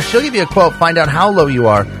 481-1044. She'll give you a quote. Find out how low you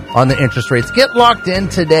are on the interest rates. Get locked in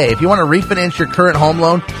today. If you want to refinance your current home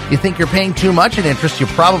loan, you think you're paying too much in interest, you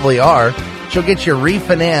probably are. She'll get you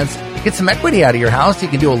refinanced. Get some equity out of your house. You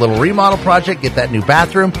can do a little remodel project, get that new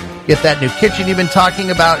bathroom, get that new kitchen you've been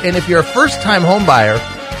talking about. And if you're a first-time home buyer,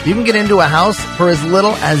 you can get into a house for as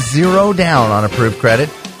little as $0 down on approved credit.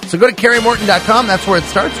 So go to CarrieMorton.com. That's where it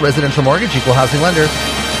starts. Residential mortgage, equal housing lender.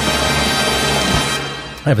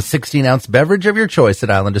 I have a 16-ounce beverage of your choice at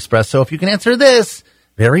Island Espresso. If you can answer this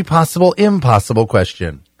very possible, impossible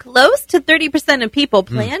question. Close to 30% of people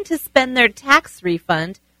plan to spend their tax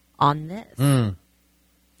refund on this.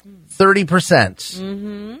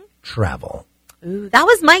 30%. Travel. Ooh, that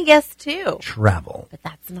was my guess, too. Travel. But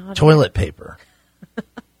that's not Toilet paper.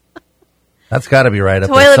 That's got to be right up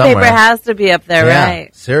there somewhere. Toilet paper has to be up there,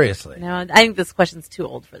 right? Seriously. No, I think this question's too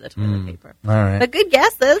old for the toilet paper. All right. But good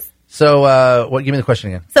guesses. So, give me the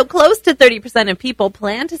question again. So close to 30% of people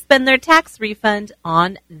plan to spend their tax refund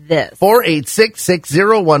on this.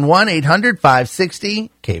 486-6011-800-560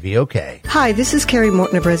 KVOK. Hi, this is Carrie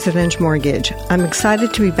Morton of Residential Mortgage. I'm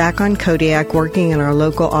excited to be back on Kodiak working in our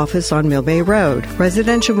local office on Mill Bay Road.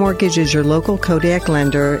 Residential Mortgage is your local Kodiak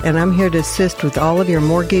lender, and I'm here to assist with all of your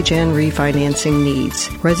mortgage and refinancing needs.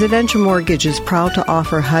 Residential Mortgage is proud to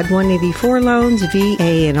offer HUD 184 loans,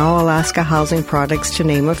 VA, and all Alaska housing products, to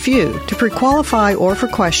name a few. To pre-qualify or for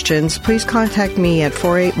questions, please contact me at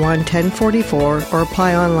 481-1044 or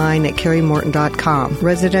apply online at CarrieMorton.com.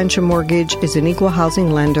 Residential Mortgage is an equal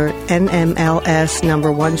housing lender, NMLS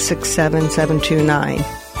number 167729.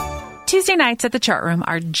 Tuesday nights at the Chart Room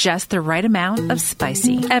are just the right amount of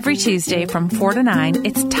spicy. Every Tuesday from 4 to 9,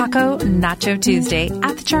 it's Taco Nacho Tuesday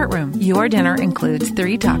at the Chart Room. Your dinner includes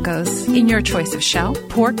 3 tacos in your choice of shell,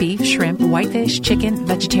 pork, beef, shrimp, whitefish, chicken,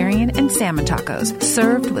 vegetarian, and salmon tacos,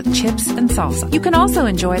 served with chips and salsa. You can also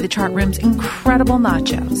enjoy the Chart Room's incredible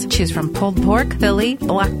nachos. Choose from pulled pork, Philly,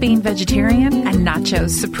 black bean vegetarian, and Nachos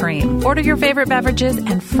Supreme. Order your favorite beverages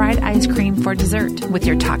and fried ice cream for dessert with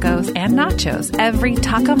your tacos and nachos every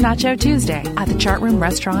Taco Nacho Tuesday at the Chart Room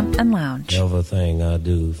Restaurant and Lounge. Everything I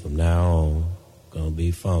do from now on gonna be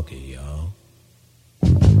funky, y'all.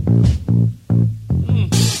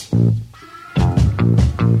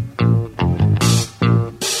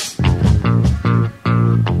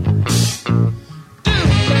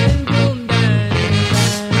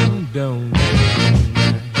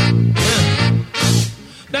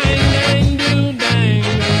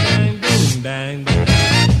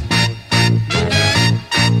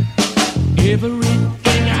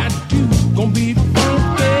 Everything I do gonna be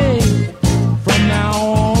funky from now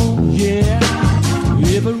on, yeah.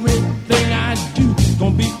 Everything I do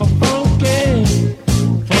gonna be funky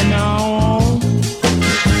from now on.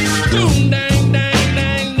 Doom dang dang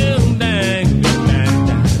dang doom dang doom dang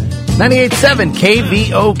dang. 98.7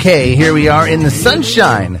 KVOK. Here we are in the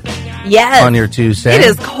sunshine. Yes. On your Tuesday. It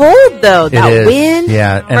is cold though. That wind.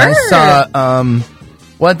 Yeah, and I saw.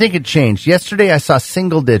 Well, I think it changed. Yesterday, I saw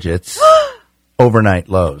single digits. Overnight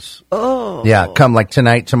lows. Oh. Yeah, come like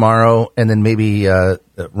tonight, tomorrow, and then maybe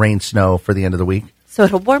rain, snow for the end of the week. So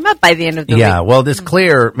it'll warm up by the end of the week. Yeah, well, this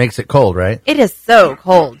clear makes it cold, right? It is so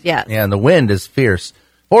cold, yes. Yeah, and the wind is fierce.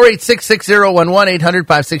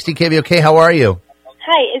 486-6011-800-560 KVOK, how are you?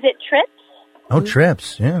 Hi, is it Trips? Oh,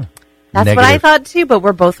 Trips, yeah. That's Negative. what I thought too, but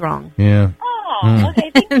we're both wrong. Yeah. Oh, okay,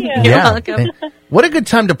 thank you. You're welcome. What a good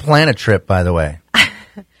time to plan a trip, by the way.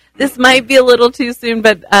 This might be a little too soon,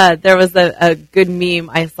 but there was a good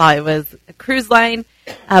meme I saw. It was a cruise line,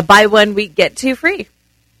 buy 1 week, get 2 free.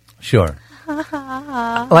 Sure. Like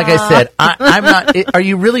I said, I'm not. Are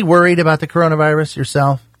you really worried about the coronavirus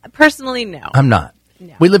yourself? Personally, no. I'm not.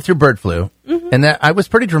 No. We lived through bird flu, and that I was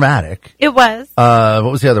pretty dramatic. It was.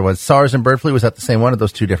 What was the other one? SARS and bird flu? Was that the same one, or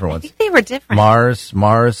those two different ones? I think they were different. MARS,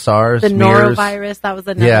 SARS, the MERS. norovirus, that was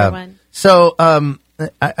another one. So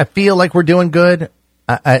I feel like we're doing good.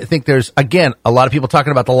 I think there's, again, a lot of people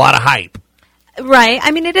talking about a lot of hype. Right.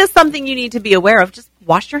 I mean, it is something you need to be aware of. Just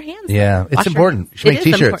wash your hands. Yeah, it's important. You should make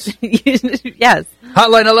T-shirts. Yes.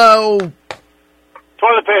 Hotline, hello.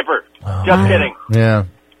 Toilet paper. Oh, Just kidding. Yeah.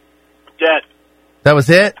 Debt. That was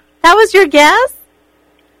it? That was your guess?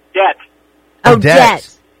 Debt. Oh,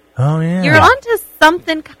 debt. Oh, yeah. You're onto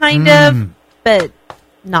something kind of, but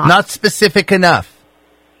not. Not specific enough.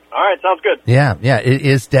 All right, sounds good. Yeah, it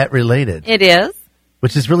is debt related. It is.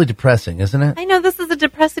 Which is really depressing, isn't it? I know this is a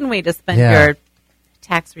depressing way to spend your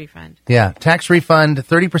tax refund. Yeah, tax refund.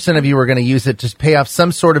 30% of you are going to use it to pay off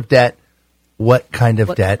some sort of debt. What kind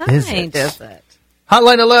of debt is it?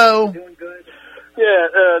 Hotline, hello. Doing good. Yeah,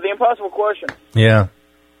 the impossible question. Yeah.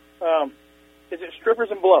 Is it strippers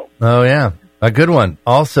and blow? Oh, yeah. A good one.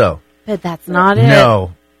 Also. But that's not it.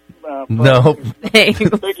 No. No. Thank you.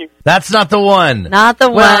 That's not the one. Not the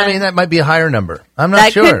one. Well, I mean, that might be a higher number. I'm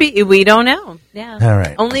not sure. That could be. We don't know. Yeah. All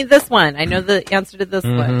right. Only this one. I know the answer to this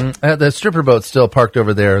one. The stripper boat's still parked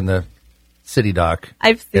over there in the city dock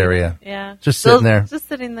I've seen area. It. Yeah. Just sitting there. Just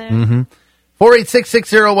sitting there.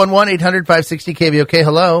 486-6011, 800-560 KVOK.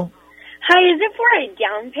 Hello. Hi, is it for a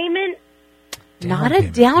down payment? Not a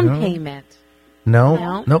down payment.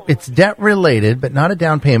 No. Nope. It's debt related, but not a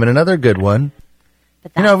down payment. Another good one.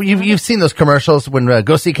 You know, you've seen those commercials when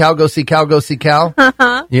go see Cal, go see Cal, go see Cal.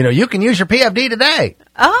 You know, you can use your PFD today.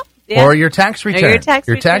 Oh, yeah. Or your tax return. Or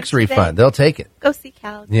your tax refund. today. They'll take it. Go see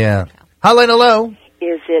Cal. Yeah. Hotline, hello.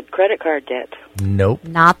 Is it credit card debt? Nope.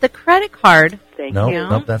 Not the credit card. Thank Nope. you.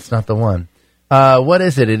 Nope, that's not the one. What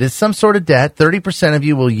is it? It is some sort of debt. 30% of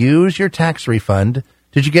you will use your tax refund.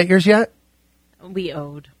 Did you get yours yet? We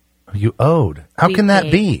owed. You owed. How We can that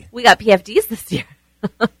paid. be? We got PFDs this year.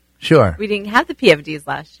 Sure. We didn't have the PFDs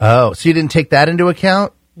last year. Oh, so you didn't take that into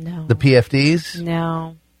account? No. The PFDs?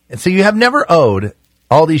 No. And so you have never owed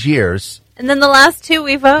all these years. And then the last two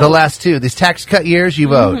we've owed. The last two. These tax cut years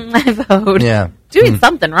you've owed. I've owed. Yeah. Doing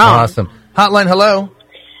something wrong. Awesome. Hotline, hello.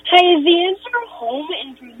 Hi, is the answer home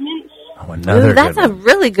improvements? Oh, another Ooh, that's good a one.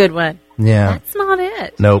 really good one. Yeah. That's not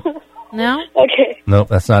it. Nope. No? Okay. Nope,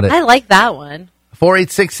 that's not it. I like that one.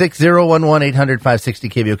 486-6011,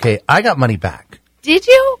 800-560 KVOK. I got money back. Did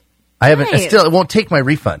you? I haven't. Nice. Still, it won't take my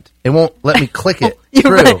refund. It won't let me click it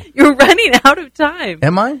You're, through. you're running out of time.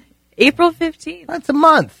 Am I? April 15th. That's a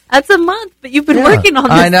month. That's a month, but you've been Yeah. working on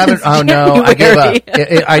this I never. since Oh no, I gave up.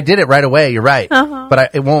 January. I did it right away. You're right, Uh-huh. but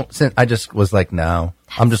it won't. I just was like, no,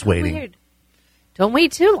 I'm just waiting. Weird. Don't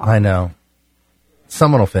wait too long. I know.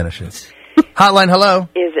 Someone will finish it. Hotline, hello.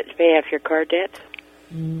 Is it to pay off your car debt?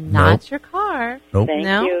 Not Nope. your car. Nope. Thank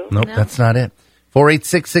No. you. Nope, that's not it.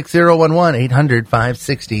 486-6011,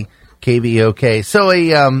 800-560 KVOK. So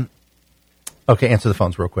okay, answer the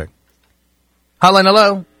phones real quick. Hotline,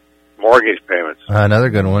 hello. Mortgage payments. Another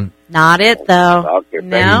good one. Not it, though. Okay,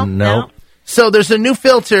 No. Nope. So there's a new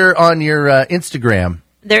filter on your Instagram.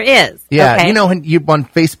 There is. Yeah, Okay. you know, when you on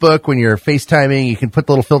Facebook, when you're FaceTiming, you can put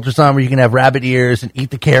the little filters on where you can have rabbit ears and eat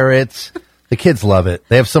the carrots. The kids love it.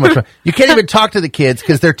 They have so much fun. You can't even talk to the kids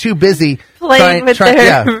because they're too busy Playing with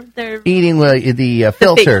their eating the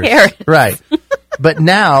filters. carrots. Right. But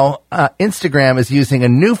now Instagram is using a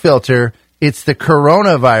new filter. It's the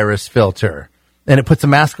coronavirus filter. And it puts a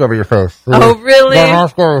mask over your face. Oh, really? The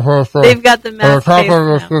mask over your face. They've got the mask face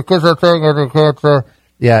now.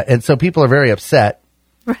 Yeah, and so people are very upset.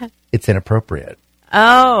 Right. It's inappropriate.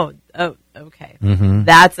 Oh, okay. Mhm.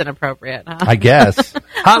 That's inappropriate, huh? I guess.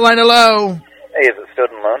 Hotline, hello. Hey, is it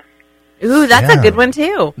student loan? Ooh, that's Yeah. a good one,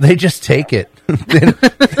 too. They just take it.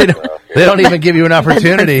 they don't even give you an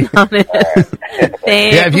opportunity.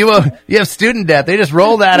 Yeah, if you have student debt, they just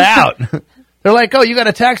roll that out. They're like, oh, you got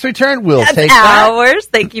a tax return? We'll That's take that. ours.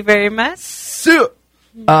 Thank you very much.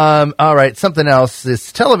 All right, something else.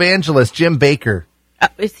 This televangelist, Jim Baker.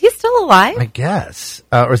 Is he still alive? I guess.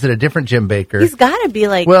 Or is it a different Jim Baker? He's got to be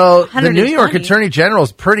like Well, the New 120. York Attorney General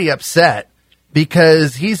is pretty upset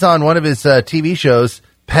because he's on one of his TV shows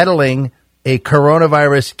peddling a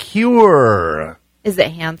coronavirus cure. Is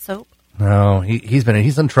it hand soap? No, he's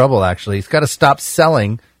in trouble, actually. He's got to stop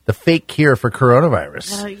selling the fake cure for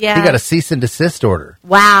coronavirus. Oh, yeah. He got a cease and desist order.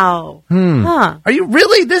 Wow. Huh. Are you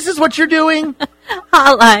really? This is what you're doing?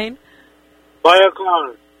 Hotline. Buy a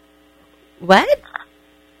car. What?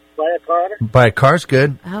 Buy a car. Buy a car's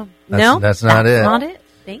good. Oh, That's- no. that's not it. Not it.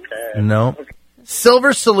 Thanks. No.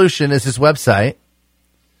 Silver Solution is his website.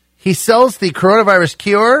 He sells the coronavirus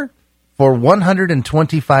cure for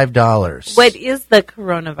 $125. What is the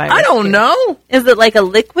coronavirus? I don't cure? know. Is it like a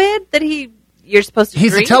liquid that you're supposed to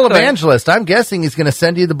He's a drink? televangelist. I'm guessing he's going to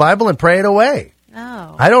send you the Bible and pray it away.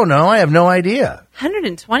 Oh. I don't know. I have no idea.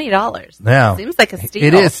 $120. Now, Seems like a steal.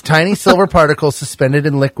 it is tiny silver particles suspended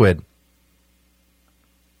in liquid.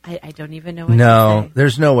 I don't even know what to No, say.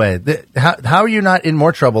 there's no way. How are you not in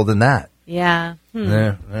more trouble than that? Yeah.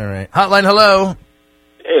 Yeah, all right. Hotline, hello.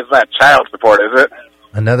 It's not child support, is it?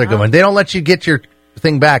 Another good one. They don't let you get your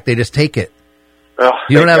thing back. They just take it. Oh,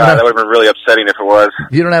 You don't thank have God. enough- That would have been really upsetting if it was.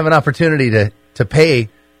 You don't have an opportunity to pay.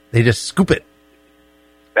 They just scoop it.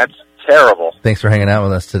 That's terrible. Thanks for hanging out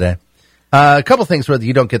with us today. A couple things where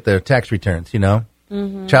you don't get the tax returns, you know.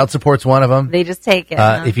 Mhm. Child support's one of them. They just take it.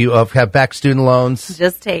 huh? If you have back student loans,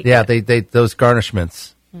 Just take yeah, it. they those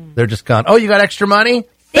garnishments, they're just gone. Oh, you got extra money?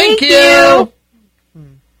 Thank you.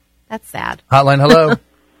 That's sad. Hotline, hello.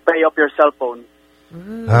 Pay up your cell phone.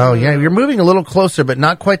 Oh, yeah, you're moving a little closer, but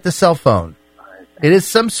not quite the cell phone. It is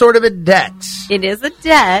some sort of a debt. It is a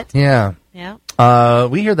debt. Yeah. Yeah.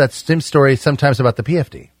 We hear that same story sometimes about the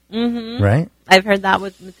PFD. Mm-hmm. Right? I've heard that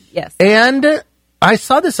with yes. And I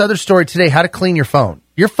saw this other story today, how to clean your phone.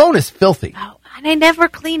 Your phone is filthy. Oh, and I never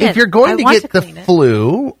clean it. If you're going to get the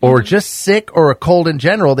flu or just sick or a cold in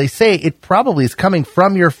general, they say it probably is coming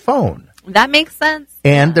from your phone. That makes sense.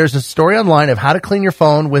 And there's a story online of how to clean your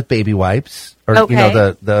phone with baby wipes or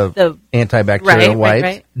the antibacterial wipes.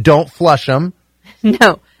 Right. Don't flush them.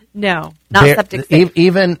 No, not septic safe.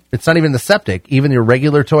 Even it's not even the septic. Even your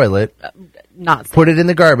regular toilet. Not safe. Put it in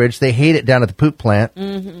the garbage. They hate it down at the poop plant.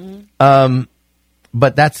 Mm-hmm.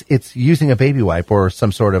 But it's using a baby wipe or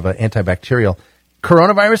some sort of an antibacterial.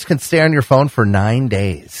 Coronavirus can stay on your phone for 9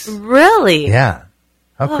 days. Really? Yeah.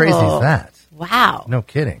 How crazy is that? Wow. No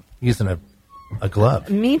kidding. Using a glove.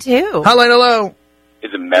 Me too. Hotline, hello.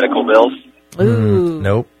 Is it medical bills? Ooh.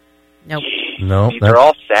 Nope. Nope. They're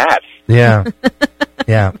all sad. Yeah.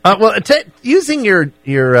 Yeah. Well, using your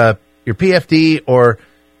PFD or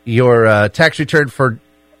your tax return for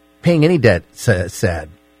paying any debt sad.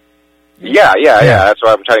 Yeah. That's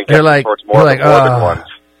why I'm trying to get towards more of the morbid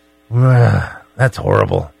ones. That's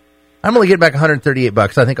horrible. I'm only getting back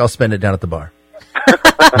 $138. I think I'll spend it down at the bar.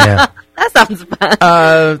 Yeah. That sounds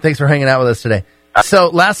fun. Thanks for hanging out with us today. So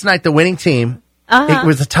last night, the winning team, it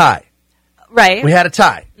was a tie. Right. We had a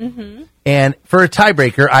tie. Mm-hmm. And for a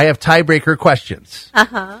tiebreaker, I have tiebreaker questions.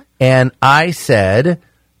 Uh-huh. And I said,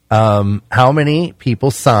 how many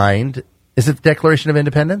people signed, is it the Declaration of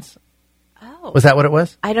Independence? Oh. Was that what it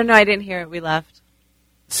was? I don't know. I didn't hear it. We left.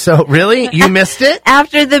 So, really? You missed it?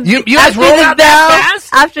 After the you guys rolled out that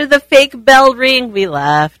fast? After the fake bell ring, we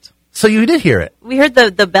left. So you did hear it? We heard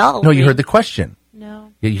the bell. No, you heard the question.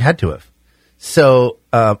 No. You had to have. So,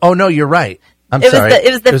 oh no, you're right. I'm it sorry. It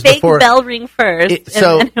was the fake bell ring first.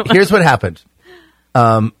 Here's what happened.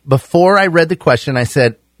 Before I read the question, I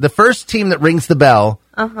said, the first team that rings the bell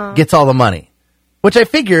gets all the money. Which I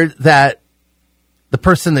figured that the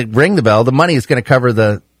person that rang the bell, the money is going to cover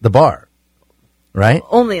the bar. Right?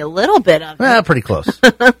 Only a little bit of it. Well, pretty close.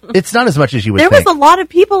 It's not as much as you would think. There was a lot of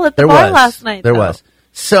people at the bar last night. There was.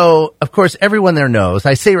 So, of course, everyone there knows.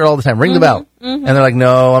 I say it all the time, ring the bell. Mm-hmm. And they're like,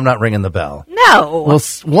 no, I'm not ringing the bell. No. Well,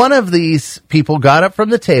 one of these people got up from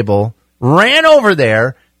the table, ran over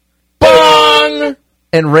there, bong,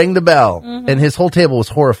 and rang the bell. Mm-hmm. And his whole table was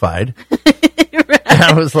horrified. Right. And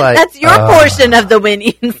I was like, that's your portion of the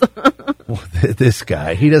winnings. This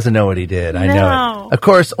guy, he doesn't know what he did. I know it. Of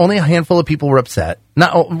course, only a handful of people were upset.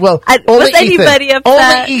 Only was Ethan. Anybody upset?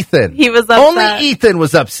 Only Ethan. He was upset. Only Ethan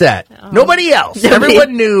was upset. Oh. Nobody else.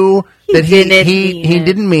 Everyone knew that he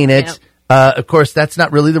didn't mean it. Yep. Of course, that's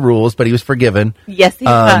not really the rules, but he was forgiven. Yes, he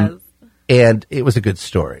was. And it was a good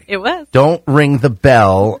story. It was. Don't ring the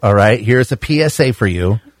bell, all right? Here's a PSA for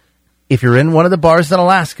you. If you're in one of the bars in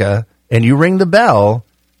Alaska and you ring the bell,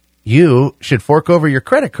 you should fork over your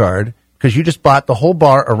credit card because you just bought the whole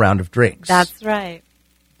bar a round of drinks. That's right.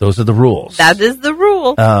 Those are the rules. That is the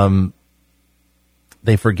rule.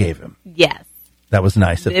 They forgave him. Yes. That was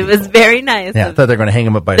nice of It was very nice. Yeah, I thought they were going to hang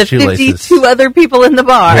him up by his shoelaces. The 52 other people in the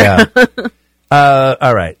bar. Yeah.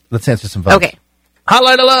 All right. Let's answer some phones. Okay.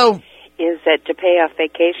 Hotline, hello. Is that to pay off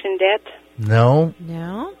vacation debt? No.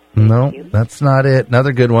 No, that's not it.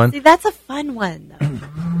 Another good one. See, that's a fun one,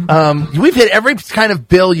 though. We've hit every kind of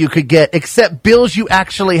bill you could get, except bills you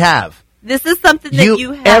actually have. This is something that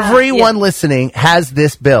you have. Everyone listening has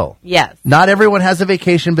this bill. Yes. Not everyone has a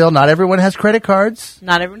vacation bill. Not everyone has credit cards.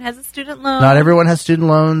 Not everyone has a student loan. Not everyone has student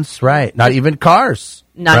loans. Right. Not even cars.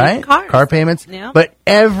 Not even cars. Car payments. Yeah. But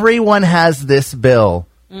everyone has this bill.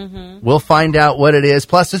 Mm-hmm. We'll find out what it is.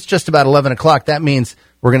 Plus, it's just about 11 o'clock. That means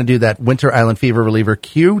we're going to do that Winter Island Fever Reliever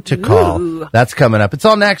Q to call. Ooh. That's coming up. It's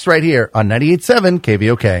all next right here on 98.7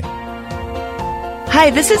 KVOK. Hi,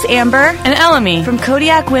 this is Amber and Ellamy from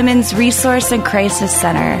Kodiak Women's Resource and Crisis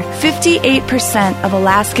Center. 58% of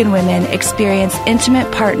Alaskan women experience intimate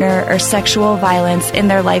partner or sexual violence in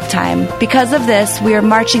their lifetime. Because of this, we are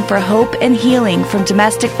marching for hope and healing from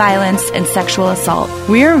domestic violence and sexual assault.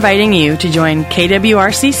 We are inviting you to join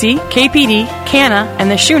KWRCC, KPD, CANA, and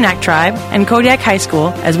the Shunak Tribe and Kodiak High School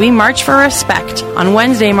as we march for respect on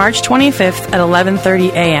Wednesday, March 25th at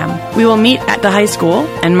 11:30 a.m. We will meet at the high school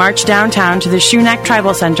and march downtown to the Shunak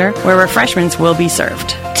Tribal Center, where refreshments will be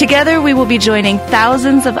served. Together, we will be joining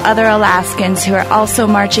thousands of other Alaskans who are also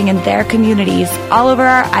marching in their communities all over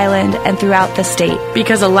our island and throughout the state.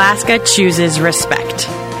 Because Alaska chooses respect.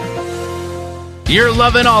 You're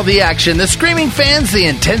loving all the action, the screaming fans, the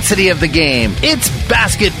intensity of the game. It's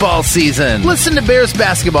basketball season. Listen to Bears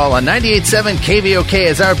basketball on 98.7 KVOK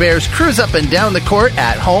as our Bears cruise up and down the court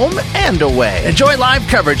at home and away. Enjoy live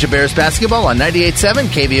coverage of Bears basketball on 98.7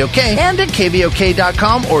 KVOK and at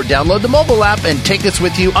KVOK.com, or download the mobile app and take us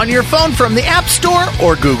with you on your phone from the App Store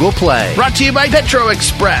or Google Play. Brought to you by Petro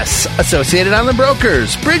Express, Associated Island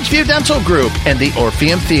Brokers, Bridgeview Dental Group, and the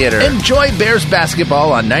Orpheum Theater. Enjoy Bears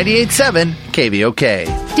basketball on 98.7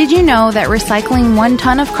 KVOK. Did you know that recycling 1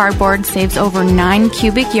 ton of cardboard saves over 9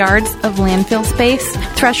 cubic yards of landfill space?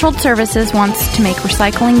 Threshold Services wants to make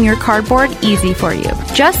recycling your cardboard easy for you.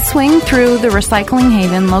 Just swing through the recycling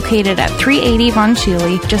haven located at 380 Von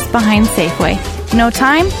Schiele, just behind Safeway. No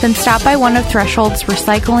time? Then stop by one of Threshold's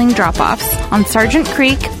recycling drop-offs on Sargent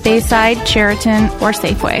Creek, Bayside, Sheraton, or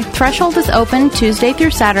Safeway. Threshold is open Tuesday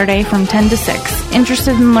through Saturday from 10 to 6.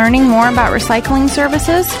 Interested in learning more about recycling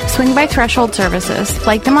services? Swing by Threshold Services.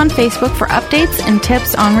 Like them on Facebook for updates and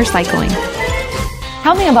tips on recycling.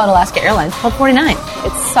 Tell me about Alaska Airlines Club 49.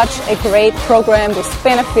 It's such a great program with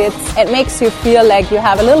benefits. It makes you feel like you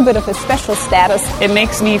have a little bit of a special status. It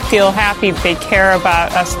makes me feel happy they care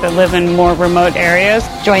about us that live in more remote areas.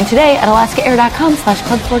 Join today at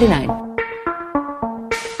alaskaair.com/club49.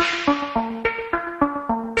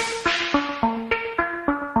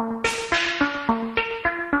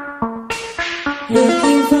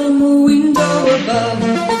 Looking from a window above,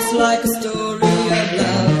 it's like a story of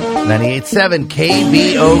love. 98.7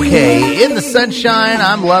 KVOK. In the sunshine,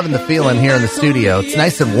 I'm loving the feeling here in the studio. It's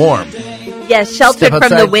nice and warm. Yes, sheltered from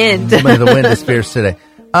the wind. The wind is fierce today.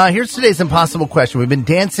 Here's today's impossible question. We've been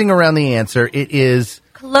dancing around the answer. It is...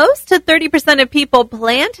 Close to 30% of people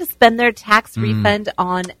plan to spend their tax refund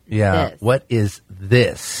on this. What is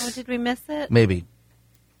this? Oh, did we miss it? Maybe.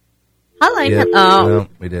 Hotline. Yeah. Oh. No,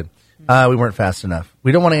 we did. We weren't fast enough.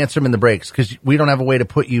 We don't want to answer them in the breaks because we don't have a way to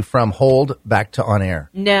put you from hold back to on air.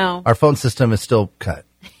 No. Our phone system is still cut.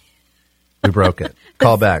 We broke it.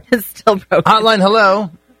 Call back. It's still broken. Hotline,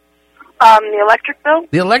 hello. The electric bill?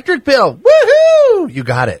 The electric bill. Woohoo! You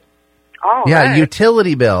got it. Oh, yeah, right.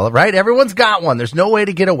 Utility bill, right? Everyone's got one. There's no way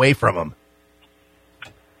to get away from them.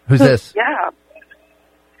 Who's this? Yeah.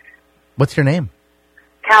 What's your name?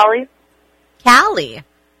 Callie. Callie.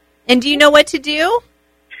 And do you know what to do?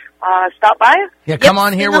 Stop by? Yeah, come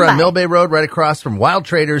on here. We're on Mill Bay Road, right across from Wild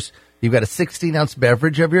Traders. You've got a 16-ounce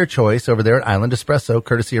beverage of your choice over there at Island Espresso,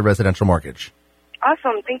 courtesy of Residential Mortgage.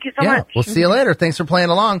 Awesome. Thank you so much. We'll see you later. Thanks for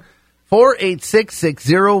playing along.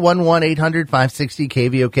 486-6011-800-560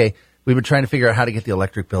 KVOK. We've been trying to figure out how to get the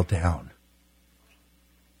electric bill down.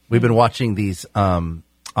 We've been watching these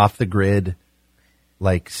off-the-grid,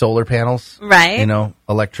 like solar panels. Right. You know,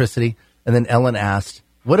 electricity. And then Ellen asked,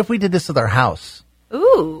 what if we did this with our house?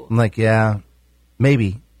 Ooh. I'm like, yeah,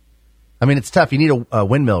 maybe. I mean, it's tough. You need a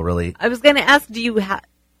windmill, really. I was going to ask,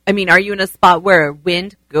 are you in a spot where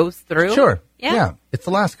wind goes through? Sure. Yeah. It's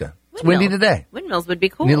Alaska. It's windy today. Windmills would be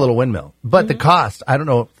cool. You need a little windmill. But the cost, I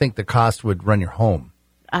don't think the cost would run your home.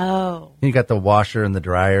 Oh. You got the washer and the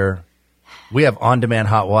dryer. We have on-demand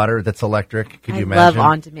hot water that's electric. Could you imagine? I love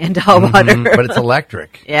on-demand hot water. But it's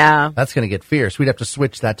electric. Yeah. That's going to get fierce. We'd have to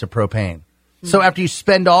switch that to propane. So after you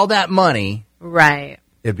spend all that money... Right.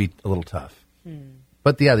 It'd be a little tough.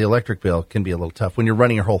 But the electric bill can be a little tough when you're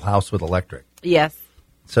running your whole house with electric. Yes.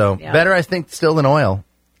 So better, I think, still than oil.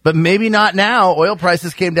 But maybe not now. Oil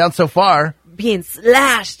prices came down so far. Being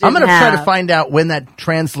slashed. I'm going to try to find out when that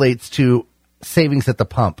translates to savings at the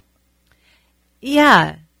pump.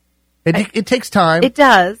 Yeah. It takes time. It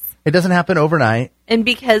does. It doesn't happen overnight. And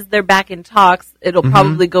because they're back in talks, it'll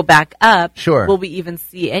probably go back up. Sure. Will we even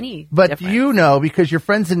see any But difference? you know, because your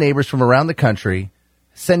friends and neighbors from around the country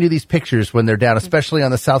send you these pictures when they're down, especially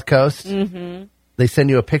on the South Coast. Mm-hmm. They send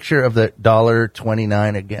you a picture of the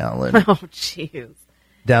 $1.29 a gallon. Oh, jeez.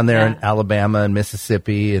 Down there in Alabama and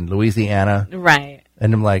Mississippi and Louisiana. Right.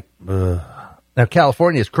 And I'm like, ugh. Now,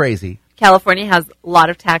 California is crazy. California has a lot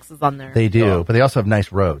of taxes on there. They do, but they also have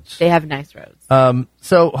nice roads. They have nice roads.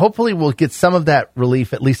 So hopefully we'll get some of that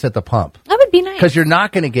relief, at least at the pump. That would be nice. Because you're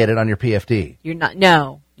not going to get it on your PFD. You're not.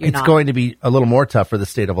 No, you're not. It's going to be a little more tough for the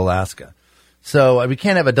state of Alaska. So we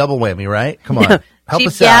can't have a double whammy, right? Come on. Help Cheap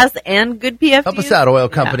us out. gas and good PFD. Help us out, oil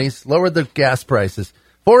companies. Yeah. Lower the gas prices.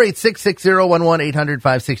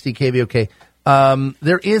 486-6011-800-560 KVOK.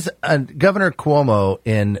 There is Governor Cuomo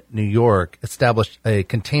in New York established a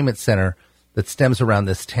containment center that stems around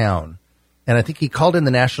this town. And I think he called in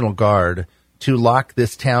the National Guard to lock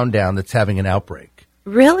this town down that's having an outbreak.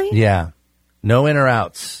 Really? Yeah. No in or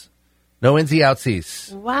outs. No insy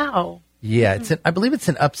outsies. Wow. Yeah, I believe it's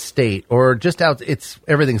in upstate or just out.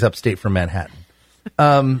 Everything's upstate from Manhattan.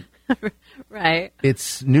 Right.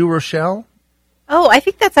 It's New Rochelle. Oh, I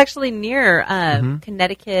think that's actually near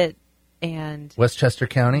Connecticut and Westchester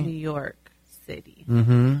County, New York City.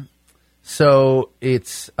 Mm-hmm. So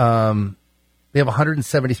it's they have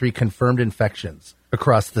 173 confirmed infections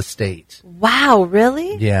across the state. Wow,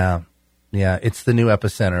 really? Yeah. It's the new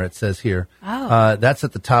epicenter. It says here. Oh. That's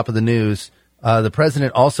at the top of the news. The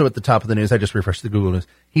president also at the top of the news. I just refreshed the Google News.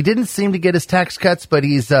 He didn't seem to get his tax cuts, but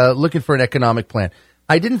he's looking for an economic plan.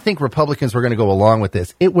 I didn't think Republicans were going to go along with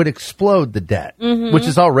this. It would explode the debt, which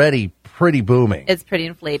is already pretty booming. It's pretty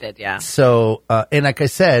inflated, yeah. So, and like I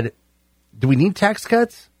said, do we need tax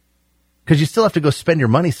cuts? Because you still have to go spend your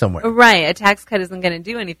money somewhere. Right. A tax cut isn't going to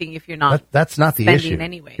do anything if you're not That's not the spending issue.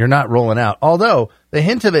 anyway. You're not rolling out. Although, the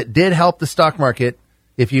hint of it did help the stock market.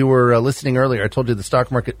 If you were listening earlier, I told you the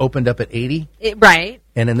stock market opened up at 80. Right.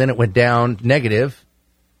 And then it went down negative.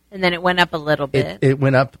 And then it went up a little bit. It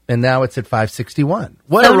went up, and now it's at 561.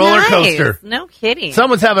 What a roller coaster. No kidding.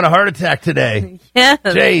 Someone's having a heart attack today. Yes.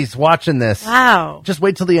 Jay's watching this. Wow. Just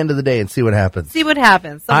wait till the end of the day and see what happens. See what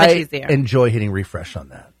happens. So much easier. I enjoy hitting refresh on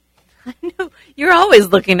that. I know. You're always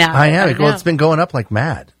looking at it. I am. Well, it's been going up like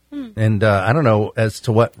mad. And I don't know as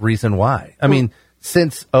to what reason why. I mean,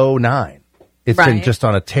 since 2009, it's been just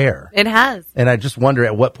on a tear. It has. And I just wonder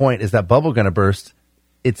at what point is that bubble going to burst?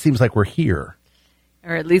 It seems like we're here.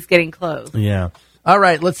 Or at least getting close. Yeah. All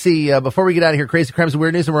right, let's see. Before we get out of here, crazy crimes and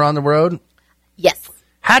weird news, and we're on the road. Yes.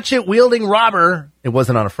 Hatchet-wielding robber, it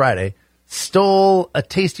wasn't on a Friday, stole a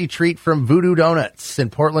tasty treat from Voodoo Donuts in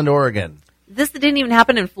Portland, Oregon. This didn't even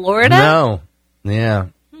happen in Florida? No. Yeah.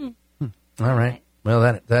 All right.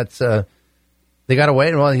 Well, that's they got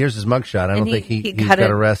away. Well, here's his mugshot. I don't think he got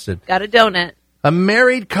arrested. Got a donut. A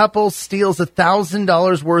married couple steals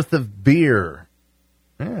 $1,000 worth of beer.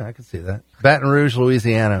 Yeah, I can see that. Baton Rouge,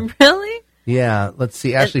 Louisiana. Really? Yeah. Let's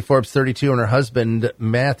see. Ashley Forbes, 32, and her husband,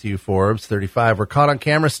 Matthew Forbes, 35, were caught on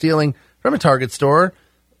camera stealing from a Target store.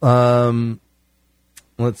 Let's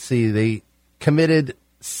see. They committed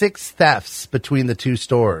 6 thefts between the 2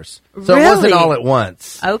 stores. So It wasn't all at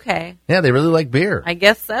once. Okay. Yeah, they really like beer. I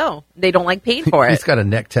guess so. They don't like paying for it. He's got a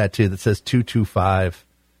neck tattoo that says 225.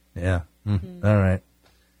 Yeah. All right.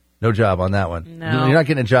 No job on that one. No. You're not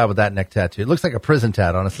getting a job with that neck tattoo. It looks like a prison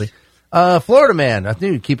tat, honestly. Florida man. I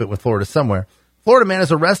knew you'd keep it with Florida somewhere. Florida man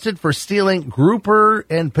is arrested for stealing grouper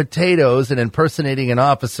and potatoes and impersonating an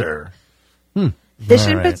officer. Fish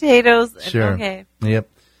and potatoes. Sure. Okay. Yep.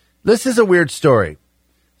 This is a weird story.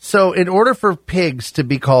 So in order for pigs to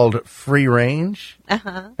be called free range,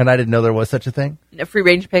 and I didn't know there was such a thing. Free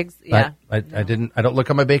range pigs, yeah. I don't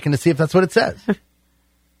look on my bacon to see if that's what it says.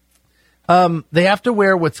 They have to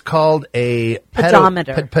wear what's called a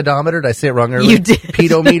pedometer. Pedometer? Did I say it wrong earlier? You did.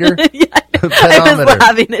 Pedometer? Yeah, I was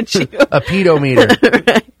laughing at you. A pedometer.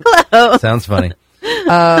 Close. Sounds funny.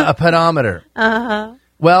 A pedometer.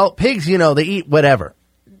 Well, pigs, they eat whatever.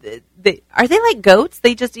 Are they like goats?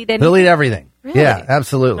 They just eat anything? They'll eat everything. Really? Yeah,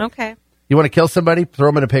 absolutely. Okay. You want to kill somebody? Throw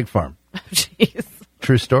them in a pig farm. Jeez.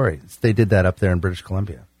 True story. They did that up there in British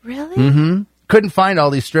Columbia. Really? Mm-hmm. Couldn't find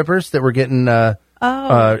all these strippers that were getting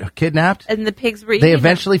kidnapped. And the pigs were eating They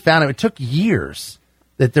eventually found it. It took years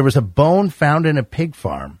that there was a bone found in a pig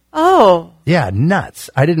farm. Oh. Yeah,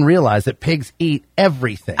 nuts. I didn't realize that pigs eat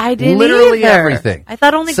everything. I didn't Literally either. everything. I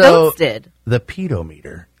thought only goats did. The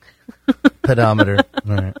pedometer. Pedometer.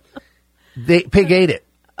 All right. Pig ate it.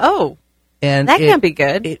 Oh. And that can't be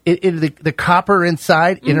good. The copper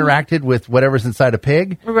inside interacted with whatever's inside a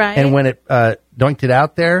pig. Right. And when it doinked it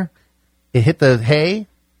out there, it hit the hay,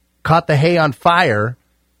 caught the hay on fire,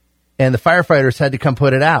 and the firefighters had to come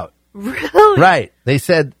put it out. Really? Right. They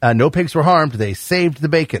said no pigs were harmed. They saved the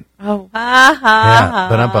bacon. Oh.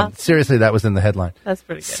 Yeah. But seriously, that was in the headline. That's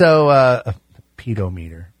pretty good. So, a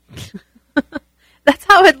pedometer. That's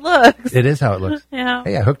how it looks. It is how it looks. Yeah.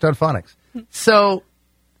 Hey, I hooked on phonics. So,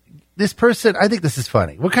 this person, I think this is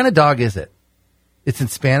funny. What kind of dog is it? It's in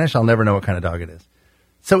Spanish. I'll never know what kind of dog it is.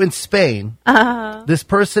 So, in Spain, this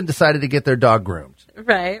person decided to get their dog groomed.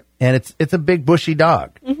 Right. And it's a big, bushy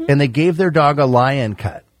dog. And they gave their dog a lion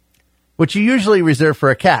cut, which you usually reserve for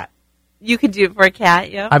a cat. You could do it for a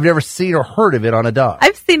cat, yeah. I've never seen or heard of it on a dog.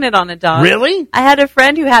 I've seen it on a dog. Really? I had a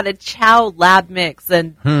friend who had a Chow Lab mix,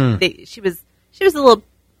 and she was a little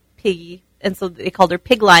piggy, and so they called her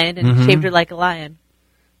Pig Lion and shaved her like a lion.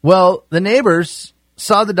 Well, the neighbors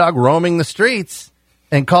saw the dog roaming the streets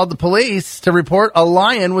and called the police to report a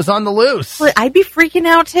lion was on the loose. Well, I'd be freaking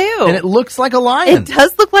out, too. And it looks like a lion. It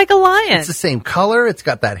does look like a lion. It's the same color. It's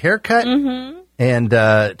got that haircut. And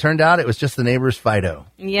it turned out it was just the neighbor's Fido.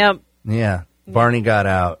 Yep. Yeah. Barney got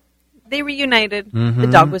out. They reunited. The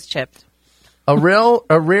dog was chipped. A rare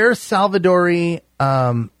Salvadori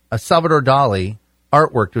a Salvador Dali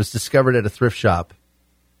artwork was discovered at a thrift shop.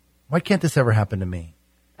 Why can't this ever happen to me?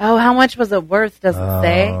 Oh, how much was it worth? Doesn't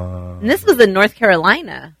say. And this was in North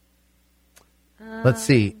Carolina. Let's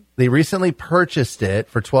see. They recently purchased it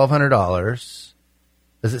for $1,200.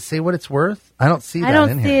 Does it say what it's worth? I don't see that. I don't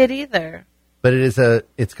in see here. it either. But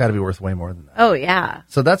it's got to be worth way more than that. Oh, yeah.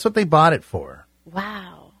 So that's what they bought it for.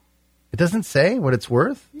 Wow. It doesn't say what it's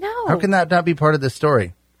worth? No. How can that not be part of this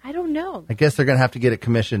story? I don't know. I guess they're going to have to get it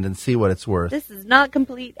commissioned and see what it's worth. This is not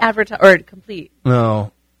complete complete.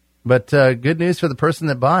 No. But good news for the person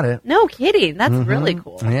that bought it. No kidding. That's really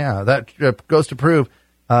cool. Yeah, that goes to prove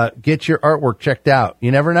get your artwork checked out.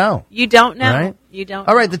 You never know. You don't know. Right? You don't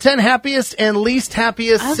All know. right, the 10 happiest and least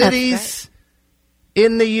happiest cities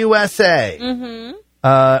in the USA. Mm-hmm.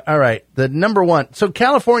 All right, the number one. So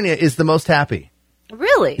California is the most happy.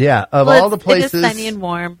 Really? Yeah, of all the places. It is sunny and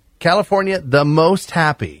warm. California, the most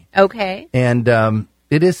happy. Okay. And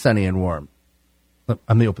it is sunny and warm. I'm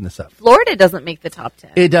going to open this up. Florida doesn't make the top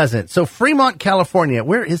 10. It doesn't. So Fremont, California,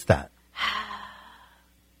 where is that?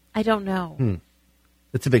 I don't know.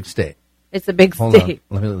 It's a big state. It's a big Hold state.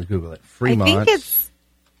 on. Let me Google it. Fremont. I think is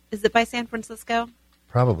it by San Francisco?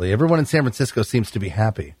 Probably. Everyone in San Francisco seems to be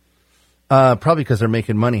happy. Probably because they're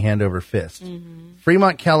making money hand over fist. Mm-hmm.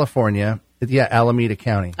 Fremont, California. Yeah, Alameda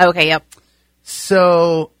County. Okay, yep.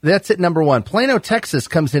 So that's at number one. Plano, Texas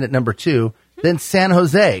comes in at number two. Then San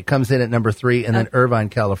Jose comes in at number three. And then Irvine,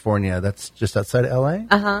 California. That's just outside of L.A.?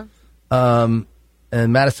 Uh-huh.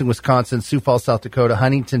 And Madison, Wisconsin, Sioux Falls, South Dakota,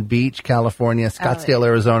 Huntington Beach, California, Scottsdale,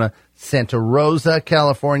 Arizona, Santa Rosa,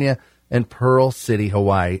 California, and Pearl City,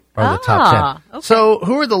 Hawaii are the top 10. Okay. So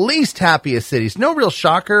who are the least happiest cities? No real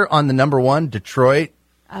shocker on the number one, Detroit.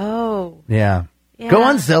 Oh. Yeah. Yeah. Go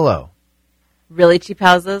on Zillow. Really cheap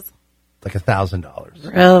houses? Like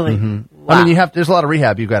 $1,000. Really? Mm-hmm. Wow. I mean, there's a lot of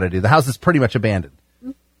rehab you've got to do. The house is pretty much abandoned.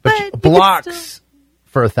 But blocks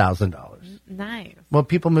for $1,000. Nice. Well,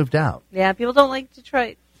 people moved out. Yeah, people don't like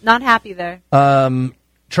Detroit. Not happy there.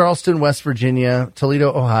 Charleston, West Virginia,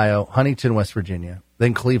 Toledo, Ohio, Huntington, West Virginia,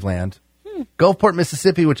 then Cleveland, Gulfport,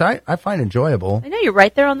 Mississippi, which I find enjoyable. I know you're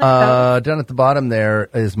right there on the coast. Down at the bottom there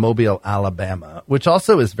is Mobile, Alabama, which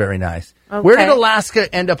also is very nice. Okay. Where did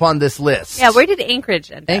Alaska end up on this list? Yeah, where did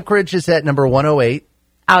Anchorage end up? Anchorage is at number 108.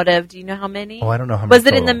 Out of, do you know how many? Oh, I don't know how many. Was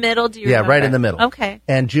it in the middle? Do you remember? Right in the middle. Okay.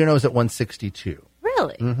 And Juneau's at 162.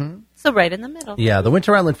 Really? Mm-hmm. So right in the middle. Yeah, the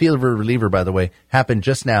Winter Island Fever Reliever, by the way, happened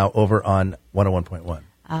just now over on 101.1.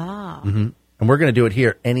 Ah. Mm-hmm. And we're going to do it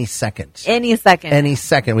here any second. Any second. Any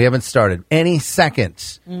second. We haven't started. Any second.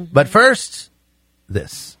 Mm-hmm. But first,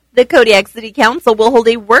 this. The Kodiak City Council will hold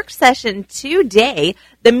a work session today.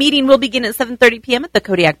 The meeting will begin at 7:30 p.m. at the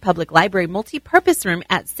Kodiak Public Library Multipurpose Room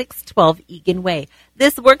at 612 Egan Way.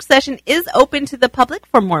 This work session is open to the public.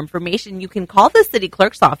 For more information, you can call the city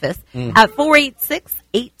clerk's office at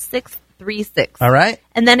 486-8636. All right.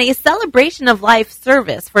 And then a celebration of life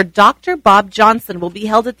service for Dr. Bob Johnson will be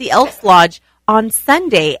held at the Elks Lodge on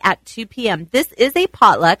Sunday at 2 p.m. This is a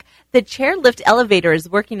potluck. The chairlift elevator is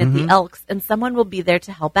working at the Elks, and someone will be there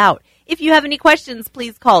to help out. If you have any questions,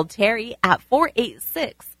 please call Terry at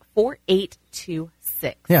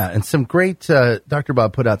 486-4826. Yeah, and some great, Dr.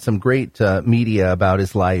 Bob put out some great media about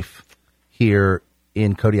his life here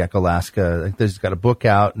in Kodiak, Alaska. I think he's got a book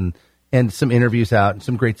out and some interviews out and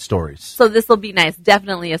some great stories. So this will be nice.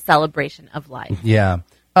 Definitely a celebration of life. Yeah.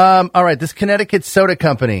 All right, this Connecticut Soda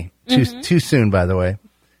Company, too soon, by the way.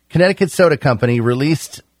 Connecticut Soda Company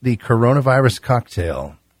released the coronavirus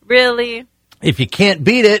cocktail. Really? If you can't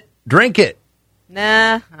beat it, drink it.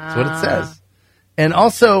 Nah. That's what it says. And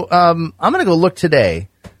also, I'm going to go look today.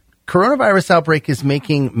 Coronavirus outbreak is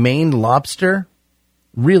making Maine lobster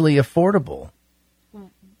really affordable.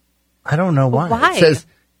 I don't know why. Why? It says,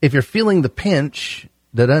 if you're feeling the pinch,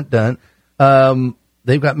 they've got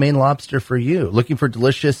Maine lobster for you. Looking for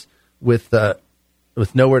delicious with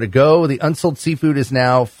nowhere to go, the unsold seafood is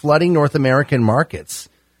now flooding North American markets,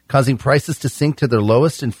 causing prices to sink to their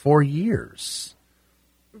lowest in 4 years.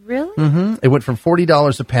 Really? Mm-hmm. It went from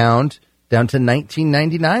 $40 a pound down to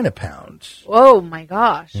 $19.99 a pound. Oh, my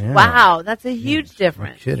gosh. Yeah. Wow, that's a huge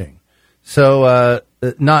difference. No kidding. So,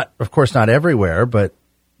 of course, not everywhere, but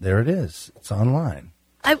there it is. It's online.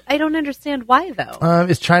 I don't understand why, though.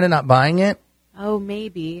 Is China not buying it? Oh,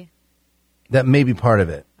 maybe. That may be part of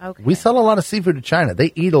it. Okay. We sell a lot of seafood to China.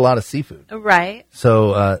 They eat a lot of seafood. Right.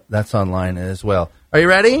 So that's online as well. Are you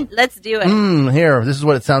ready? Let's do it. Here, this is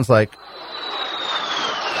what it sounds like.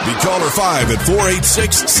 Be caller 5 at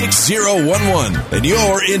 486-6011, and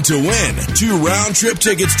you're in to win 2 round-trip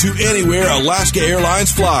tickets to anywhere Alaska Airlines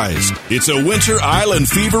flies. It's a Winter Island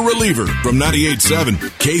Fever Reliever from 98.7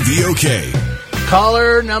 KVOK.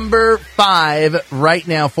 Caller number 5 right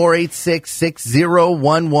now,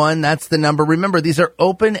 486-6011. That's the number. Remember, these are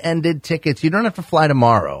open-ended tickets. You don't have to fly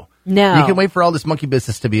tomorrow. No. You can wait for all this monkey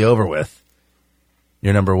business to be over with.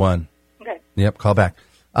 You're number 1. Okay. Yep, call back.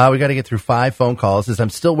 We got to get through 5 phone calls as I'm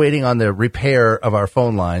still waiting on the repair of our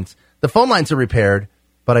phone lines. The phone lines are repaired,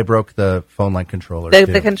 but I broke the phone line controller.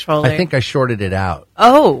 The controller. I think I shorted it out.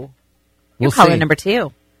 Oh. You're We'll caller see. number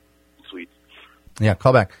 2. Sweet. Yeah,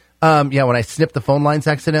 call back. Yeah, when I snipped the phone lines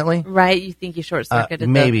accidentally. Right, you think you short-circuited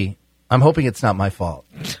them. Maybe. I'm hoping it's not my fault.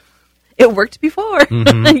 It worked before.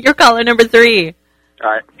 Mm-hmm. You're caller number 3.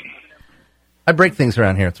 All right. I break things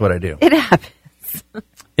around here. It's what I do. It happens.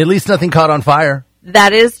 At least nothing caught on fire.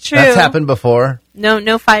 That is true. That's happened before.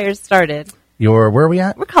 No fires started. Where are we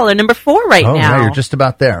at? We're caller number 4 right now. Yeah, you're just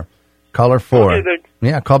about there. Caller 4. Okay, good.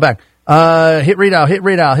 Yeah, call back. Hit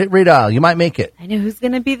redial. You might make it. I know who's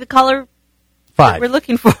going to be the caller 5. we're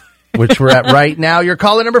looking for. Which we're at right now. You're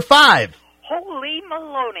caller number 5. Holy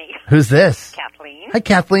Maloney. Who's this? Kathleen. Hi,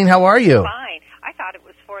 Kathleen. How are you? Fine. I thought it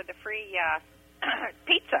was for the free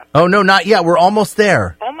pizza. Oh, no, not yet. We're almost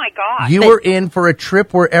there. Oh, my God. You were in for a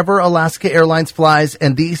trip wherever Alaska Airlines flies,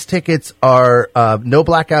 and these tickets are no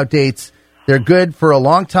blackout dates. They're good for a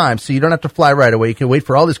long time, so you don't have to fly right away. You can wait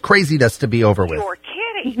for all this craziness to be over with. You're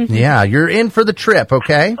kidding. Yeah, you're in for the trip,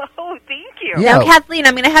 okay? Oh, thank you. Yeah. Now, Kathleen,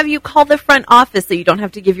 I'm going to have you call the front office so you don't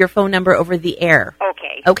have to give your phone number over the air.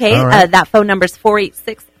 Okay. Okay? All right. That phone number is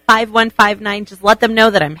 486-5159. Just let them know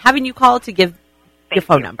that I'm having you call to give your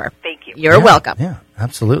phone number. Thank you. You're welcome. Yeah,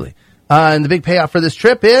 absolutely. And the big payoff for this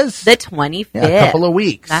trip is? The 25th. Yeah, a couple of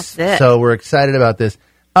weeks. That's it. So we're excited about this.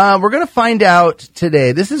 We're going to find out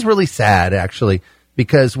today. This is really sad, actually,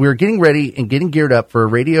 because we're getting ready and getting geared up for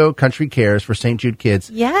Radio Country Cares for St. Jude Kids.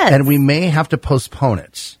 Yes. And we may have to postpone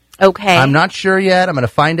it. Okay. I'm not sure yet. I'm going to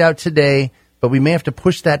find out today, but we may have to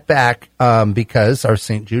push that back because our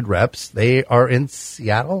St. Jude reps, they are in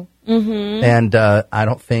Seattle. Mm-hmm. And I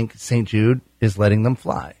don't think St. Jude is letting them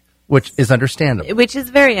fly, which is understandable. Which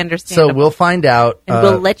is very understandable. So we'll find out. And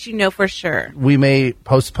we'll let you know for sure. We may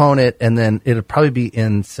postpone it, and then it'll probably be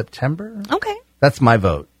in September. Okay. That's my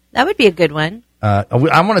vote. That would be a good one.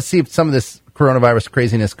 I want to see if some of this coronavirus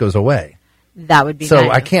craziness goes away. That would be So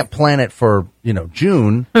nice. I can't plan it for,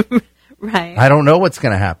 June. Right. I don't know what's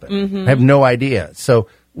going to happen. Mhm. I have no idea. So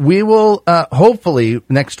we will, hopefully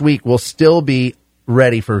next week, we'll still be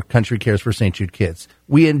ready for Country Cares for St. Jude Kids.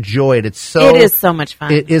 We enjoy it. It is so much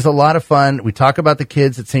fun. It is a lot of fun. We talk about the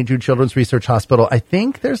kids at St. Jude Children's Research Hospital. I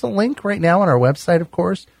think there's a link right now on our website, of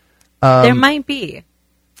course. There might be.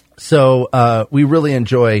 So we really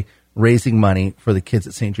enjoy raising money for the kids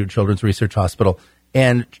at St. Jude Children's Research Hospital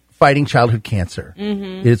and fighting childhood cancer.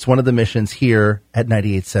 Mhm. It's one of the missions here at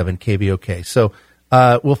 98.7 KVOK. So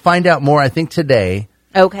we'll find out more, I think, today.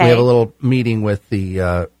 Okay. We have a little meeting with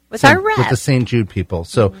the With our rep. with the St. Jude people.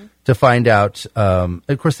 So to find out,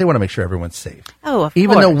 of course, they want to make sure everyone's safe. Oh, of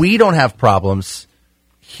Even course. though we don't have problems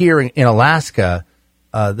here in Alaska,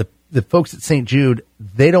 the folks at St. Jude,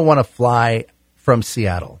 they don't want to fly from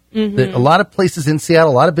Seattle. Mhm. A lot of places in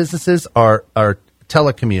Seattle, a lot of businesses are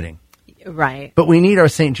telecommuting. Right. But we need our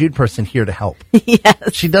St. Jude person here to help.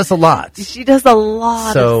 Yes. She does a lot. She does a lot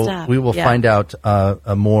of stuff. So we will Yeah. find out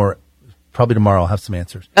more. Probably tomorrow I'll have some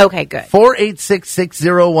answers. Okay, good.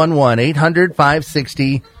 486-6011,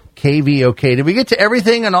 800-560 KVOK. Did we get to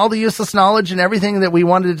everything and all the useless knowledge and everything that we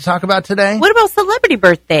wanted to talk about today? What about celebrity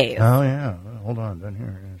birthdays? Oh, yeah. Hold on. Down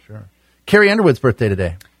here. Yeah, sure. Carrie Underwood's birthday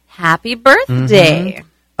today. Happy birthday.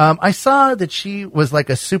 I saw that she was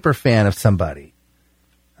like a super fan of somebody.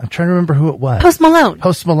 I'm trying to remember who it was. Post Malone.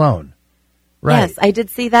 Post Malone. Right. Yes, I did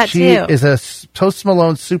see that She too. is a Post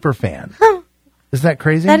Malone super fan. Isn't that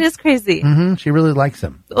crazy? That is crazy. Mm-hmm. She really likes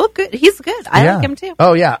him. Oh, good. He's good. I like him too.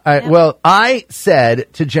 Oh, yeah. Well, I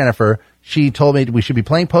said to Jennifer, she told me we should be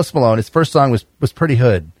playing Post Malone. His first song was Pretty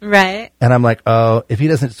Hood. Right. And I'm like, oh, if he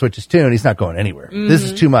doesn't switch his tune, he's not going anywhere. This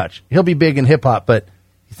is too much. He'll be big in hip hop, but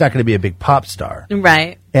he's not going to be a big pop star.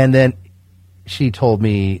 Right. And then she told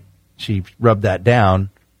me, she rubbed that down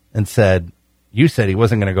and said, you said he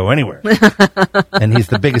wasn't going to go anywhere. And he's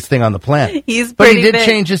the biggest thing on the planet. He's But he pretty did big.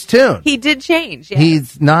 change his tune. He did change. Yes.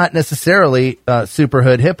 He's not necessarily super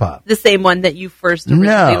hood hip hop. the same one that you first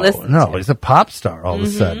originally listened to. No, he's a pop star all of a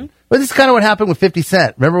sudden. But this is kind of what happened with 50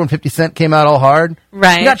 Cent. Remember when 50 Cent came out all hard?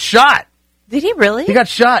 Right. He got shot. Did he really? He got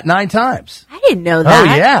shot 9 times. I didn't know that.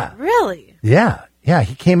 Oh, yeah. Really? Yeah. Yeah.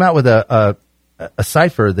 He came out with a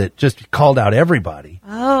cipher that just called out everybody.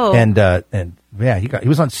 Oh. And yeah, he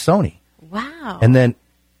was on Sony. Wow. And then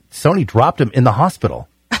Sony dropped him in the hospital.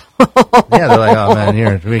 Yeah, they're like, oh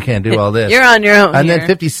man, we can't do all this. You're on your own And here. then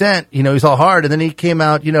 50 Cent, he's all hard. And then he came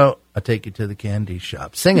out, I'll take you to the candy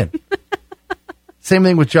shop. Singing. Same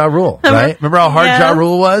thing with Ja Rule, right? Remember how hard Ja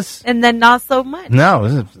Rule was? And then not so much. No, it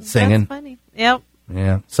wasn't singing. That's funny. Yep.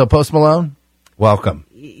 Yeah. So Post Malone, welcome.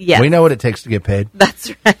 Yes. We know what it takes to get paid.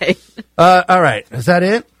 That's right. All right. Is that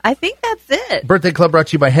it? I think that's it. Birthday Club brought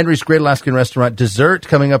to you by Henry's Great Alaskan Restaurant. Dessert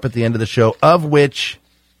coming up at the end of the show, of which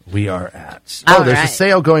we are at. All there's right. a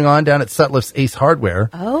sale going on down at Sutliff's Ace Hardware.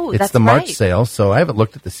 Oh, it's that's the March right. sale, so I haven't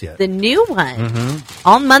looked at this yet. The new one.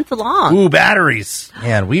 All month long. Ooh, batteries.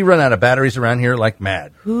 Man, we run out of batteries around here like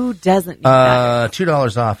mad. Who doesn't need batteries?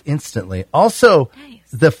 $2 off instantly. Also,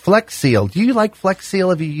 the Flex Seal. Do you like Flex Seal?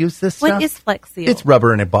 Have you used this stuff? What is Flex Seal? It's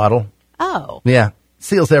rubber in a bottle. Oh. Yeah.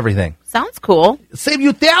 Seals everything. Sounds cool. Save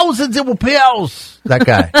you thousands of pills. That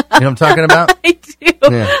guy. You know what I'm talking about? I do.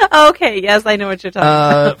 Yeah. Okay, yes, I know what you're talking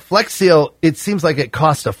about. Flex Seal, it seems like it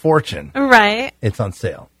costs a fortune. Right. It's on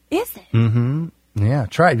sale. Is it? Mm-hmm. Yeah,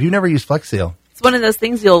 try it. If you've never used Flex Seal. It's one of those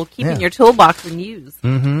things you'll keep in your toolbox and use.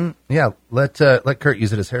 Mm-hmm. Yeah, let Kurt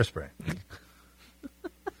use it as hairspray.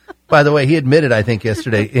 By the way, he admitted, I think,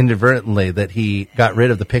 yesterday inadvertently that he got rid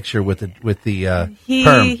of the picture with the perm.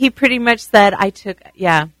 He pretty much said, I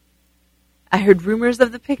heard rumors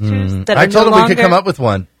of the pictures that I are told no him longer. we could come up with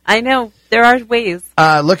one. I know. There are ways.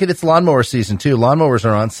 Look at its lawnmower season, too. Lawnmowers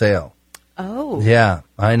are on sale. Oh. Yeah,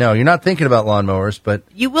 I know. You're not thinking about lawnmowers, but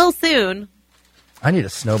You will soon. I need a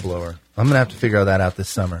snowblower. I'm going to have to figure that out this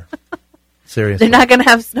summer. Seriously. They're not going to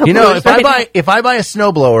have snow You know, blowers if I buy a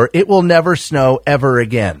snowblower, it will never snow ever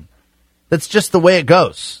again. That's just the way it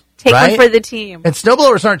goes. Take right? one for the team. And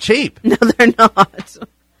snowblowers aren't cheap. No, they're not.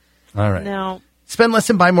 All right. No. Spend less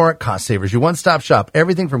and buy more at Cost Savers, your one-stop shop.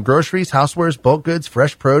 Everything from groceries, housewares, bulk goods,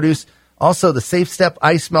 fresh produce. Also, the Safe Step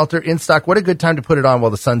ice melter in stock. What a good time to put it on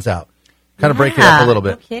while the sun's out. Kind of break it up a little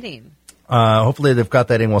bit. No kidding. Hopefully they've got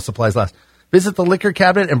that in while supplies last. Visit the liquor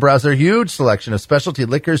cabinet and browse their huge selection of specialty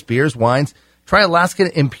liquors, beers, wines. Try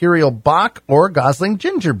Alaskan Imperial Bock or Gosling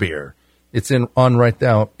Ginger Beer. It's on right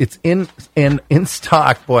now. It's in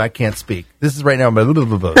stock. Boy, I can't speak. This is right now. My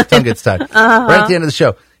tongue gets tied. Right at the end of the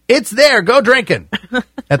show. It's there. Go drinking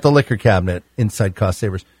at the liquor cabinet inside Cost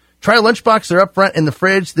Savers. Try a lunchbox. They're up front in the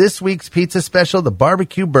fridge. This week's pizza special, the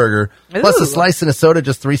barbecue burger, plus a slice and a soda,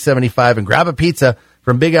 just $3.75. And grab a pizza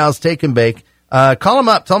from Big Al's Take and Bake. Call them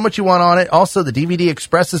up. Tell them what you want on it. Also, the DVD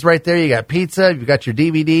Express is right there. You got pizza. You got your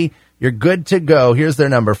DVD. You're good to go. Here's their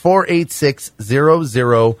number,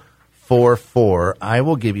 486-0044. I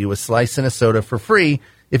will give you a slice and a soda for free.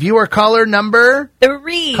 If you are caller number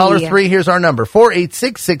 3. Caller 3, here's our number,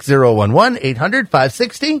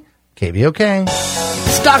 486-6011-800-560. KVOK.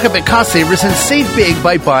 Stock up at Cost Savers and save big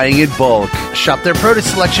by buying in bulk. Shop their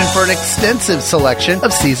produce selection for an extensive selection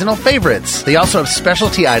of seasonal favorites. They also have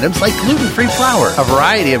specialty items like gluten-free flour, a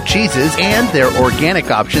variety of cheeses, and their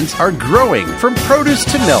organic options are growing, from produce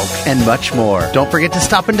to milk and much more. Don't forget to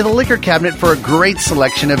stop into the liquor cabinet for a great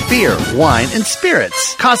selection of beer, wine, and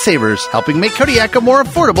spirits. Cost Savers, helping make Kodiak a more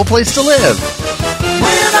affordable place to live.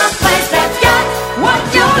 We're the place that's got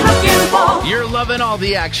what you're looking for. You're loving all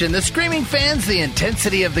the action, the screaming fans, the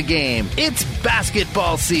intensity of the game. It's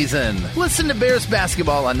basketball season. Listen to Bears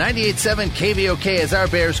basketball on 98.7 KVOK as our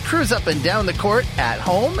Bears cruise up and down the court at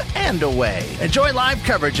home and away. Enjoy live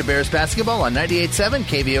coverage of Bears basketball on 98.7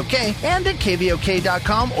 KVOK and at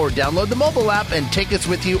KVOK.com, or download the mobile app and take us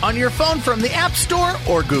with you on your phone from the App Store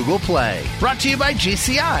or Google Play. Brought to you by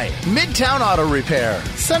GCI, Midtown Auto Repair,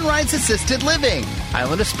 Sunrise Assisted Living,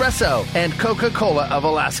 Island Espresso, and Coca-Cola of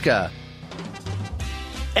Alaska.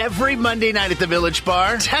 Every Monday night at the Village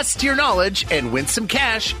Bar, test your knowledge and win some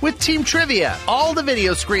cash with Team Trivia. All the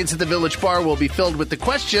video screens at the Village Bar will be filled with the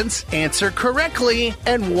questions, answer correctly,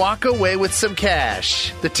 and walk away with some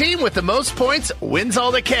cash. The team with the most points wins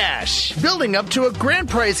all the cash, building up to a grand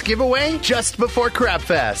prize giveaway just before Crab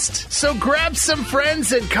Fest. So grab some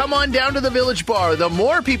friends and come on down to the Village Bar. The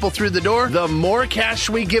more people through the door, the more cash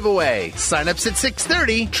we give away. Sign-ups at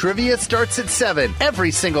 6:30. Trivia starts at 7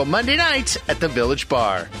 every single Monday night at the Village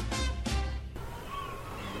Bar.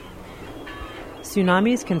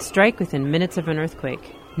 Tsunamis can strike within minutes of an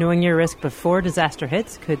earthquake. Knowing your risk before disaster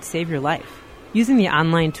hits could save your life. Using the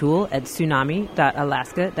online tool at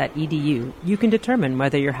tsunami.alaska.edu, you can determine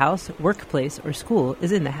whether your house, workplace, or school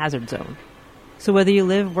is in the hazard zone. So whether you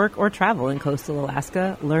live, work, or travel in coastal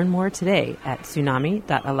Alaska, learn more today at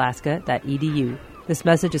tsunami.alaska.edu. This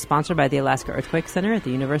message is sponsored by the Alaska Earthquake Center at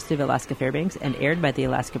the University of Alaska Fairbanks and aired by the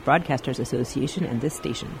Alaska Broadcasters Association and this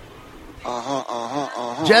station.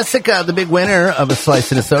 Jessica, the big winner of a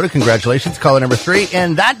slice and a soda. Congratulations, caller number 3.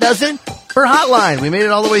 And that does it for Hotline. We made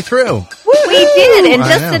it all the way through. Woo! We did. And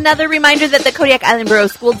just another reminder that the Kodiak Island Borough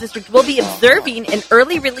School District will be observing an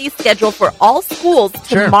early release schedule for all schools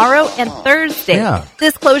tomorrow and Thursday. Yeah.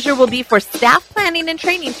 This closure will be for staff planning and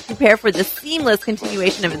training to prepare for the seamless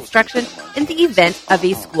continuation of instruction in the event of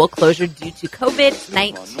a school closure due to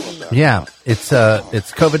COVID-19. Yeah, it's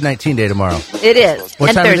COVID-19 day tomorrow. It is. What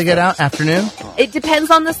and time Thursday. do they get out? Afternoon? It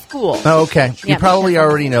depends on the school. Oh, okay. Yeah, you probably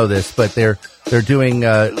already know this, but they're doing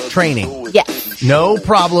training. Yes. No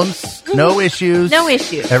problems. No issues. No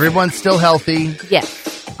issues. Everyone's still healthy.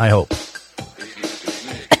 Yes. I hope.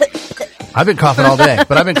 I've been coughing all day,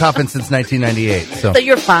 but I've been coughing since 1998. So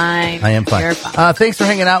you're fine. I am fine. You're fine. Thanks for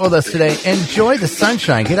hanging out with us today. Enjoy the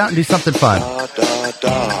sunshine. Get out and do something fun.